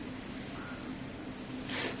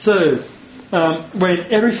 So, when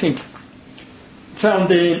everything found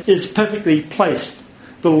there is perfectly placed,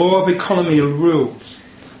 the law of economy rules.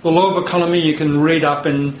 The law of economy you can read up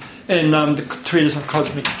in the Treatise of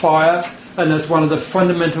Cosmic Fire, and it's one of the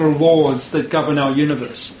fundamental laws that govern our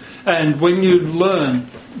universe. And when you learn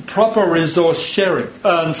proper resource sharing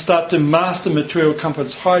and start to master material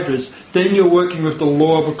compass hydras, then you're working with the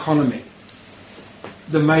law of economy,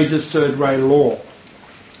 the major third ray law.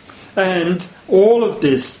 And all of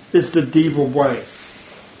this is the Diva way.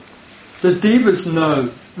 The Divas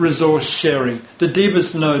know resource sharing. The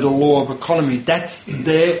Divas know the law of economy. That's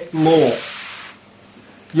their law.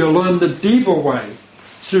 You'll learn the Diva way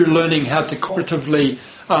through learning how to cooperatively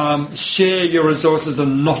share your resources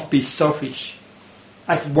and not be selfish.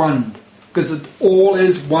 At one. Because it all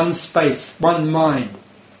is one space, one mind,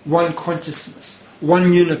 one consciousness,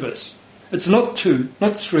 one universe. It's not two,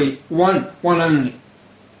 not three, one only.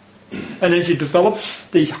 And as you develop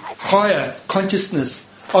the higher consciousness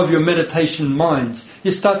of your meditation minds,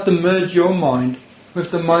 you start to merge your mind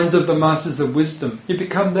with the minds of the Masters of Wisdom. You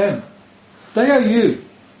become them. They are you.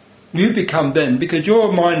 You become them because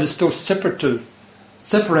your mind is still separated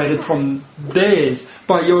from theirs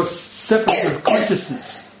by your separative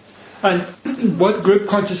consciousness. And what group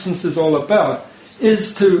consciousness is all about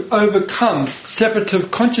is to overcome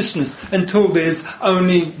separative consciousness until there's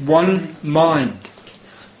only one mind.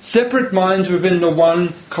 Separate minds within the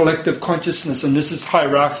one collective consciousness, and this is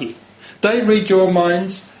hierarchy. They read your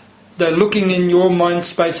minds, they're looking in your mind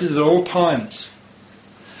spaces at all times.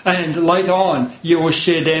 And later on, you will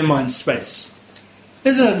share their mind space.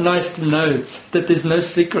 Isn't it nice to know that there's no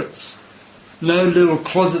secrets, no little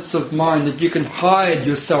closets of mind that you can hide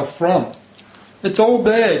yourself from? It's all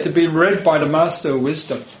there to be read by the Master of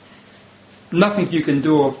Wisdom. Nothing you can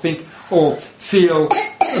do or think or feel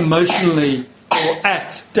emotionally or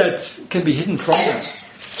act that can be hidden from them.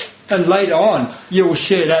 And later on, you will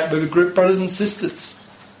share that with the group brothers and sisters.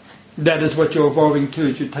 That is what you're evolving to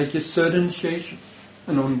as you take your third initiation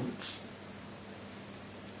and onwards.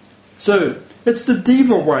 So, it's the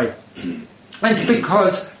Diva way. And it's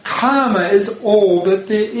because karma is all that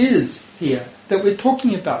there is here that we're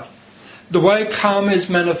talking about. The way karma is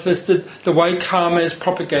manifested, the way karma is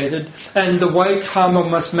propagated, and the way karma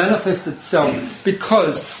must manifest itself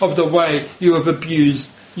because of the way you have abused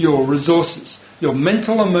your resources. Your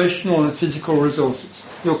mental, emotional and physical resources.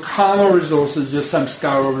 Your karma resources, your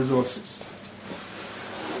samskara resources.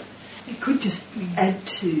 It could just add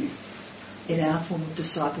to, in our form of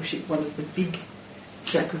discipleship, one of the big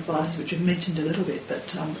sacrifices, which we've mentioned a little bit,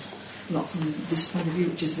 but not from this point of view,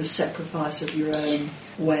 which is the sacrifice of your own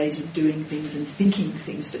ways of doing things and thinking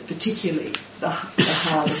things, but particularly the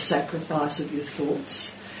hardest sacrifice of your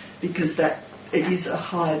thoughts, because that it is a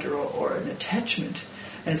hydra or an attachment,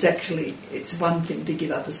 and it's one thing to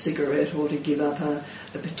give up a cigarette or to give up a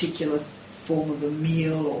particular form of a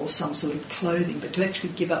meal or some sort of clothing, but to actually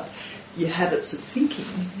give up your habits of thinking,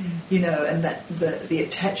 and that the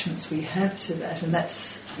attachments we have to that, and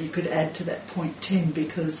that's, you could add to that point 10,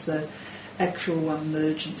 because the actual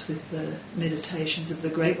emergence with the meditations of the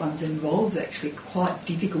great ones involves actually quite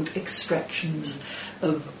difficult extractions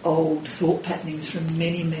of old thought patternings from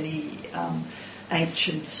many, many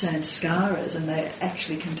ancient sanskaras, and they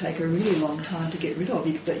actually can take a really long time to get rid of.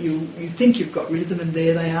 That you think you've got rid of them, and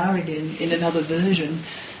there they are again in another version,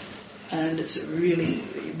 and it's really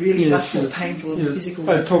much more painful than the physical.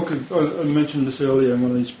 I mentioned this earlier in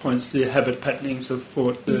one of these points: the habit patternings of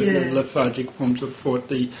thought, the lethargic forms of thought,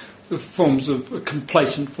 the forms of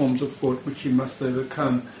complacent forms of thought, which you must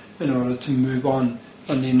overcome in order to move on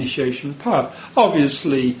the initiation path.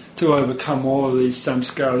 Obviously, to overcome all of these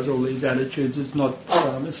samskaras, all these attitudes, it's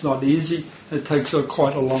not easy. It takes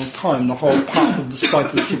quite a long time. The whole path of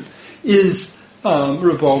discipleship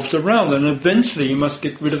revolves around, and eventually you must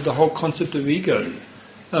get rid of the whole concept of ego.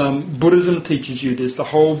 Buddhism teaches you this. The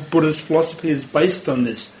whole Buddhist philosophy is based on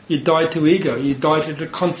this. You die to ego. You die to the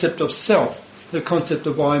concept of self, the concept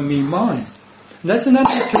of I, me, mine. And that's an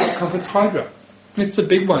attitude of compass Hydra. It's the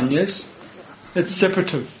big one, yes. It's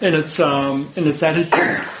separative in its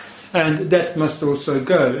attitude, And that must also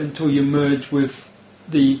go until you merge with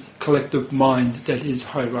the collective mind that is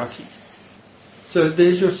hierarchy. So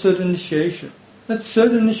there's your third initiation. That's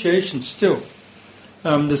third initiation still.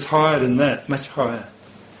 There's higher than that, much higher.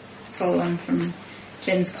 Follow on from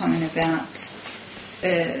Jen's comment about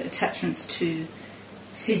attachments to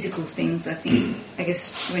physical things. I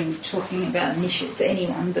guess when talking about initiates,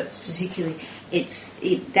 anyone, but particularly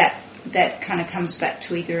that kind of comes back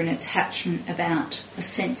to either an attachment about a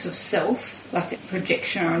sense of self, like a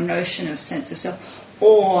projection or a notion of sense of self,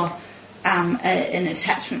 or an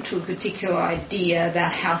attachment to a particular idea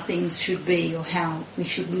about how things should be or how we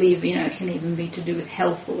should live. It can even be to do with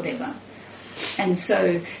health or whatever. And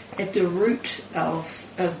so at the root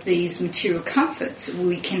of these material comforts,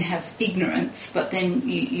 we can have ignorance, but then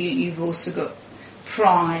you've also got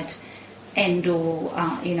pride and or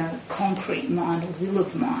concrete mind or will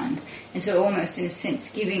of mind. And so almost in a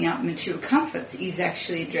sense giving up material comforts is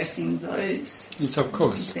actually addressing those. It's of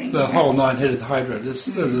course things, the whole nine-headed Hydra. As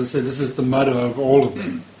I said, this is the motto of all of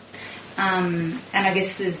them. And I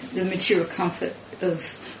guess there's the material comfort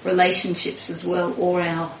of relationships as well, or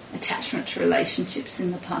our attachment to relationships.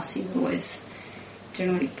 In the past you've always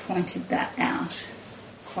generally pointed that out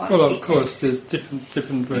quite a bit. Well, of course, there's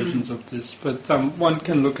different versions of this, but one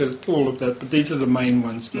can look at all of that, but these are the main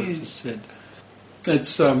ones that I've just said.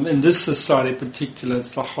 It's in this society in particular,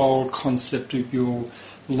 it's the whole concept of your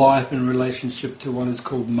life in relationship to what is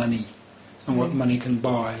called money and what money can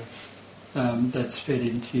buy. That's fed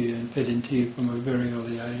into you from a very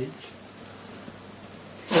early age.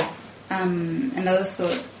 Another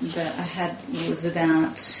thought that I had was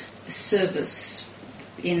about service,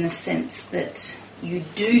 in the sense that you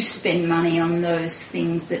do spend money on those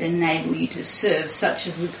things that enable you to serve, such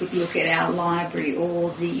as we could look at our library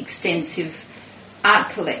or the extensive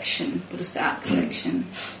art collection, Buddhist art collection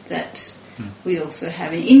that we also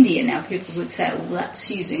have in India. Now people would say, well,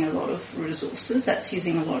 that's using a lot of resources, that's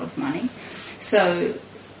using a lot of money. So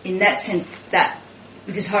in that sense, that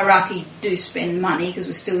because hierarchy do spend money, because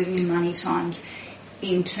we're still living in money times,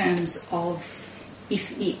 in terms of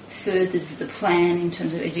if it furthers the plan in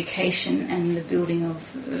terms of education and the building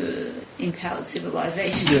of empowered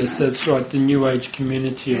civilization. Yes, that's right. The New Age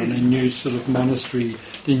community and a new sort of monastery,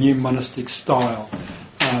 the new monastic style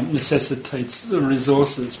necessitates the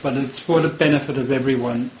resources, but it's for the benefit of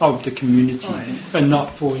everyone of the community and not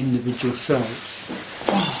for individual selves.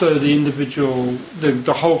 So the individual,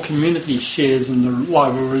 the whole community shares in the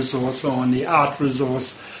library resource or in the art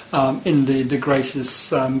resource, in the gracious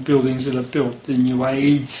buildings that are built, the New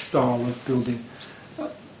Age style of building.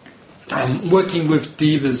 Working with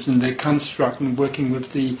devas and their construct and working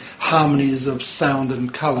with the harmonies of sound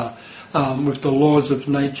and colour, with the laws of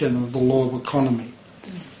nature and the law of economy.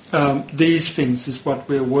 These things is what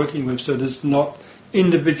we're working with, so there's not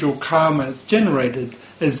individual karma generated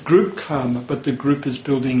as group karma, but the group is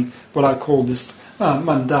building what I call this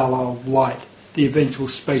mandala of light, the eventual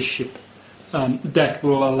spaceship that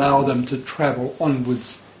will allow them to travel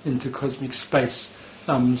onwards into cosmic space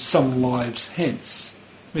some lives hence,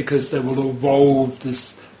 because they will evolve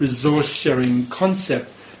this resource-sharing concept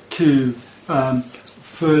to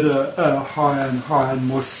further higher and higher and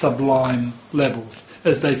more sublime levels.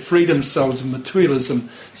 As they free themselves of materialism,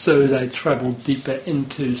 so they travel deeper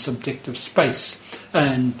into subjective space.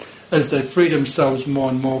 And as they free themselves more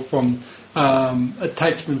and more from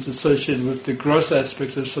attachments associated with the gross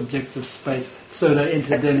aspects of subjective space, so they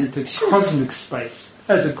enter then into cosmic space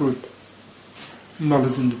as a group, not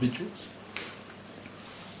as individuals.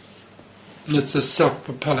 And it's a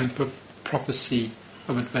self-propelling prophecy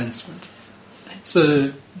of advancement.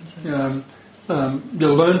 So you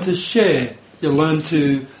learn to share. You learn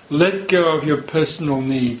to let go of your personal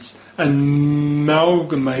needs and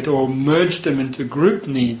amalgamate or merge them into group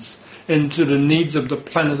needs, into the needs of the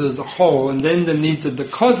planet as a whole, and then the needs of the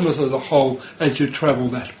cosmos as a whole as you travel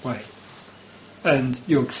that way. And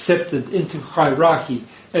you're accepted into hierarchy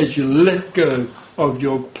as you let go of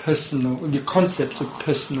your concepts of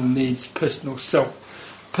personal needs, personal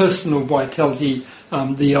self, personal vitality,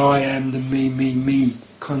 the I am, the me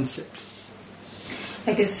concept.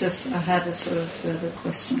 I guess I had a sort of further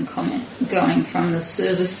question, comment, going from the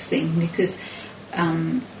service thing, because,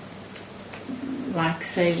 like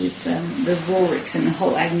say with the Vorics and the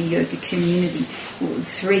whole Agni Yoga community,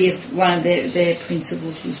 one of their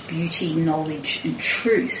principles was beauty, knowledge, and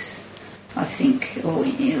truth, I think, or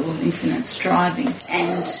infinite striving.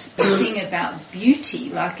 And the thing about beauty,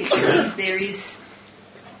 like it seems there is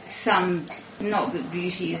some. Not that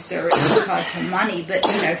beauty is directly tied to money, but,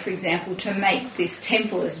 for example, to make this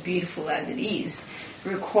temple as beautiful as it is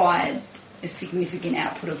required a significant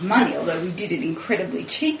output of money, although we did it incredibly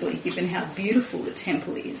cheaply given how beautiful the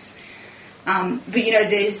temple is. But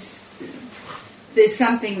there's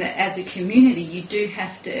something that as a community you do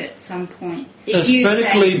have to at some point...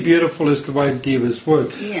 Aesthetically beautiful is the way divas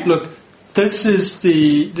work. Yeah. Look, this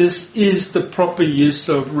is the proper use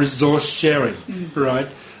of resource sharing, right?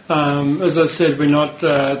 As I said, we're not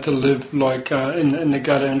to live like in the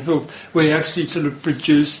gutter and filth. We actually sort of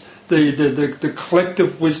produce the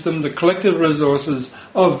collective wisdom, the collective resources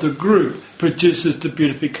of the group produces the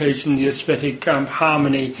beautification, the aesthetic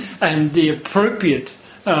harmony, and the appropriate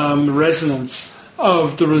resonance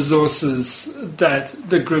of the resources that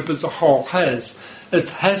the group as a whole has. It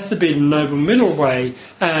has to be the noble middle way,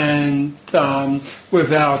 and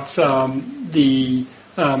without the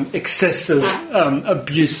excessive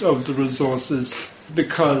abuse of the resources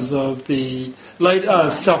because of the late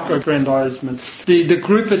self-aggrandizement. The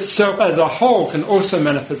group itself as a whole can also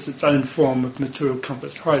manifest its own form of material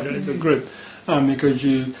compass, Hydra as a group, because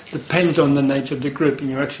you depends on the nature of the group, and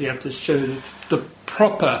you actually have to show the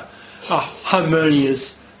proper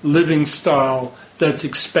harmonious living style that's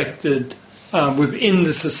expected within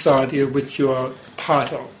the society of which you are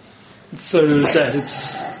part of, so that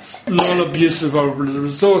it's non-abusive of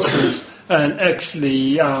resources and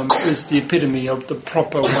actually is the epitome of the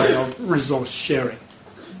proper way of resource sharing.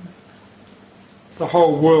 The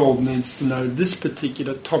whole world needs to know this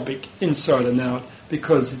particular topic inside and out,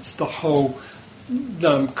 because it's the whole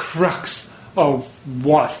crux of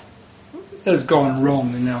what has gone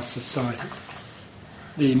wrong in our society.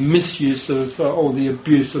 The misuse of or the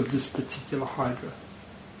abuse of this particular Hydra.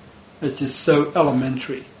 It's just so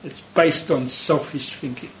elementary. It's based on selfish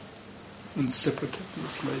thinking and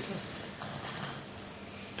separativeness later.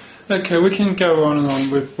 Okay, we can go on and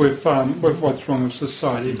on with what's wrong with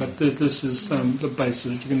society, but this is the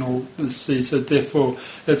basis you can all see. So therefore,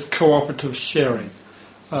 it's cooperative sharing.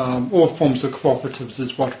 All forms of cooperatives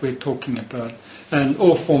is what we're talking about, and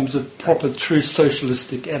all forms of proper, true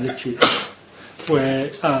socialistic attitude, where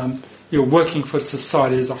you're working for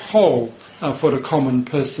society as a whole, for the common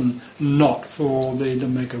person, not for the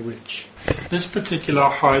mega rich. This particular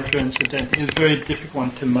Hydra, incidentally, is a very difficult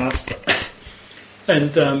one to master,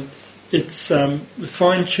 and it's the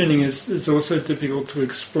fine-tuning is also difficult to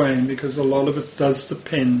explain, because a lot of it does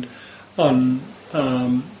depend on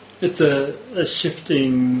it's a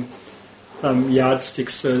shifting yardstick,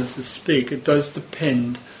 so to speak. It does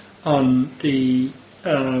depend on the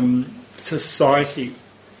society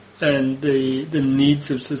and the needs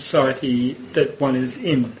of society that one is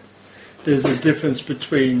in. There's a difference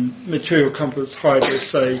between material compass Hydra,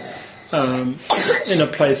 say, in a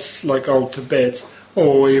place like old Tibet,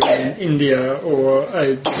 or even in India, or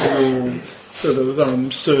a rural sort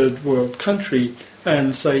of third world country,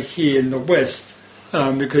 and say here in the West,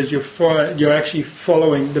 because you're actually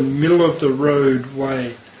following the middle of the road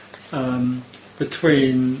way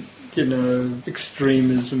between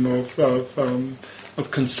extremism of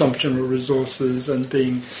consumption of resources and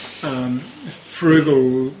being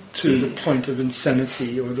frugal to the point of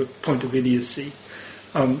insanity or the point of idiocy.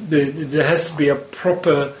 There has to be a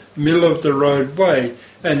proper middle of the road way,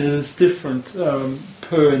 and it is different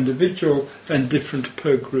per individual and different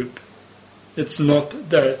per group. It's not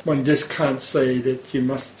that one just can't say that we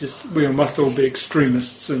must all be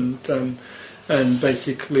extremists and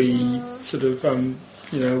basically sort of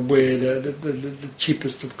wear the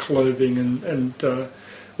cheapest of clothing and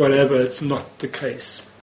whatever. It's not the case.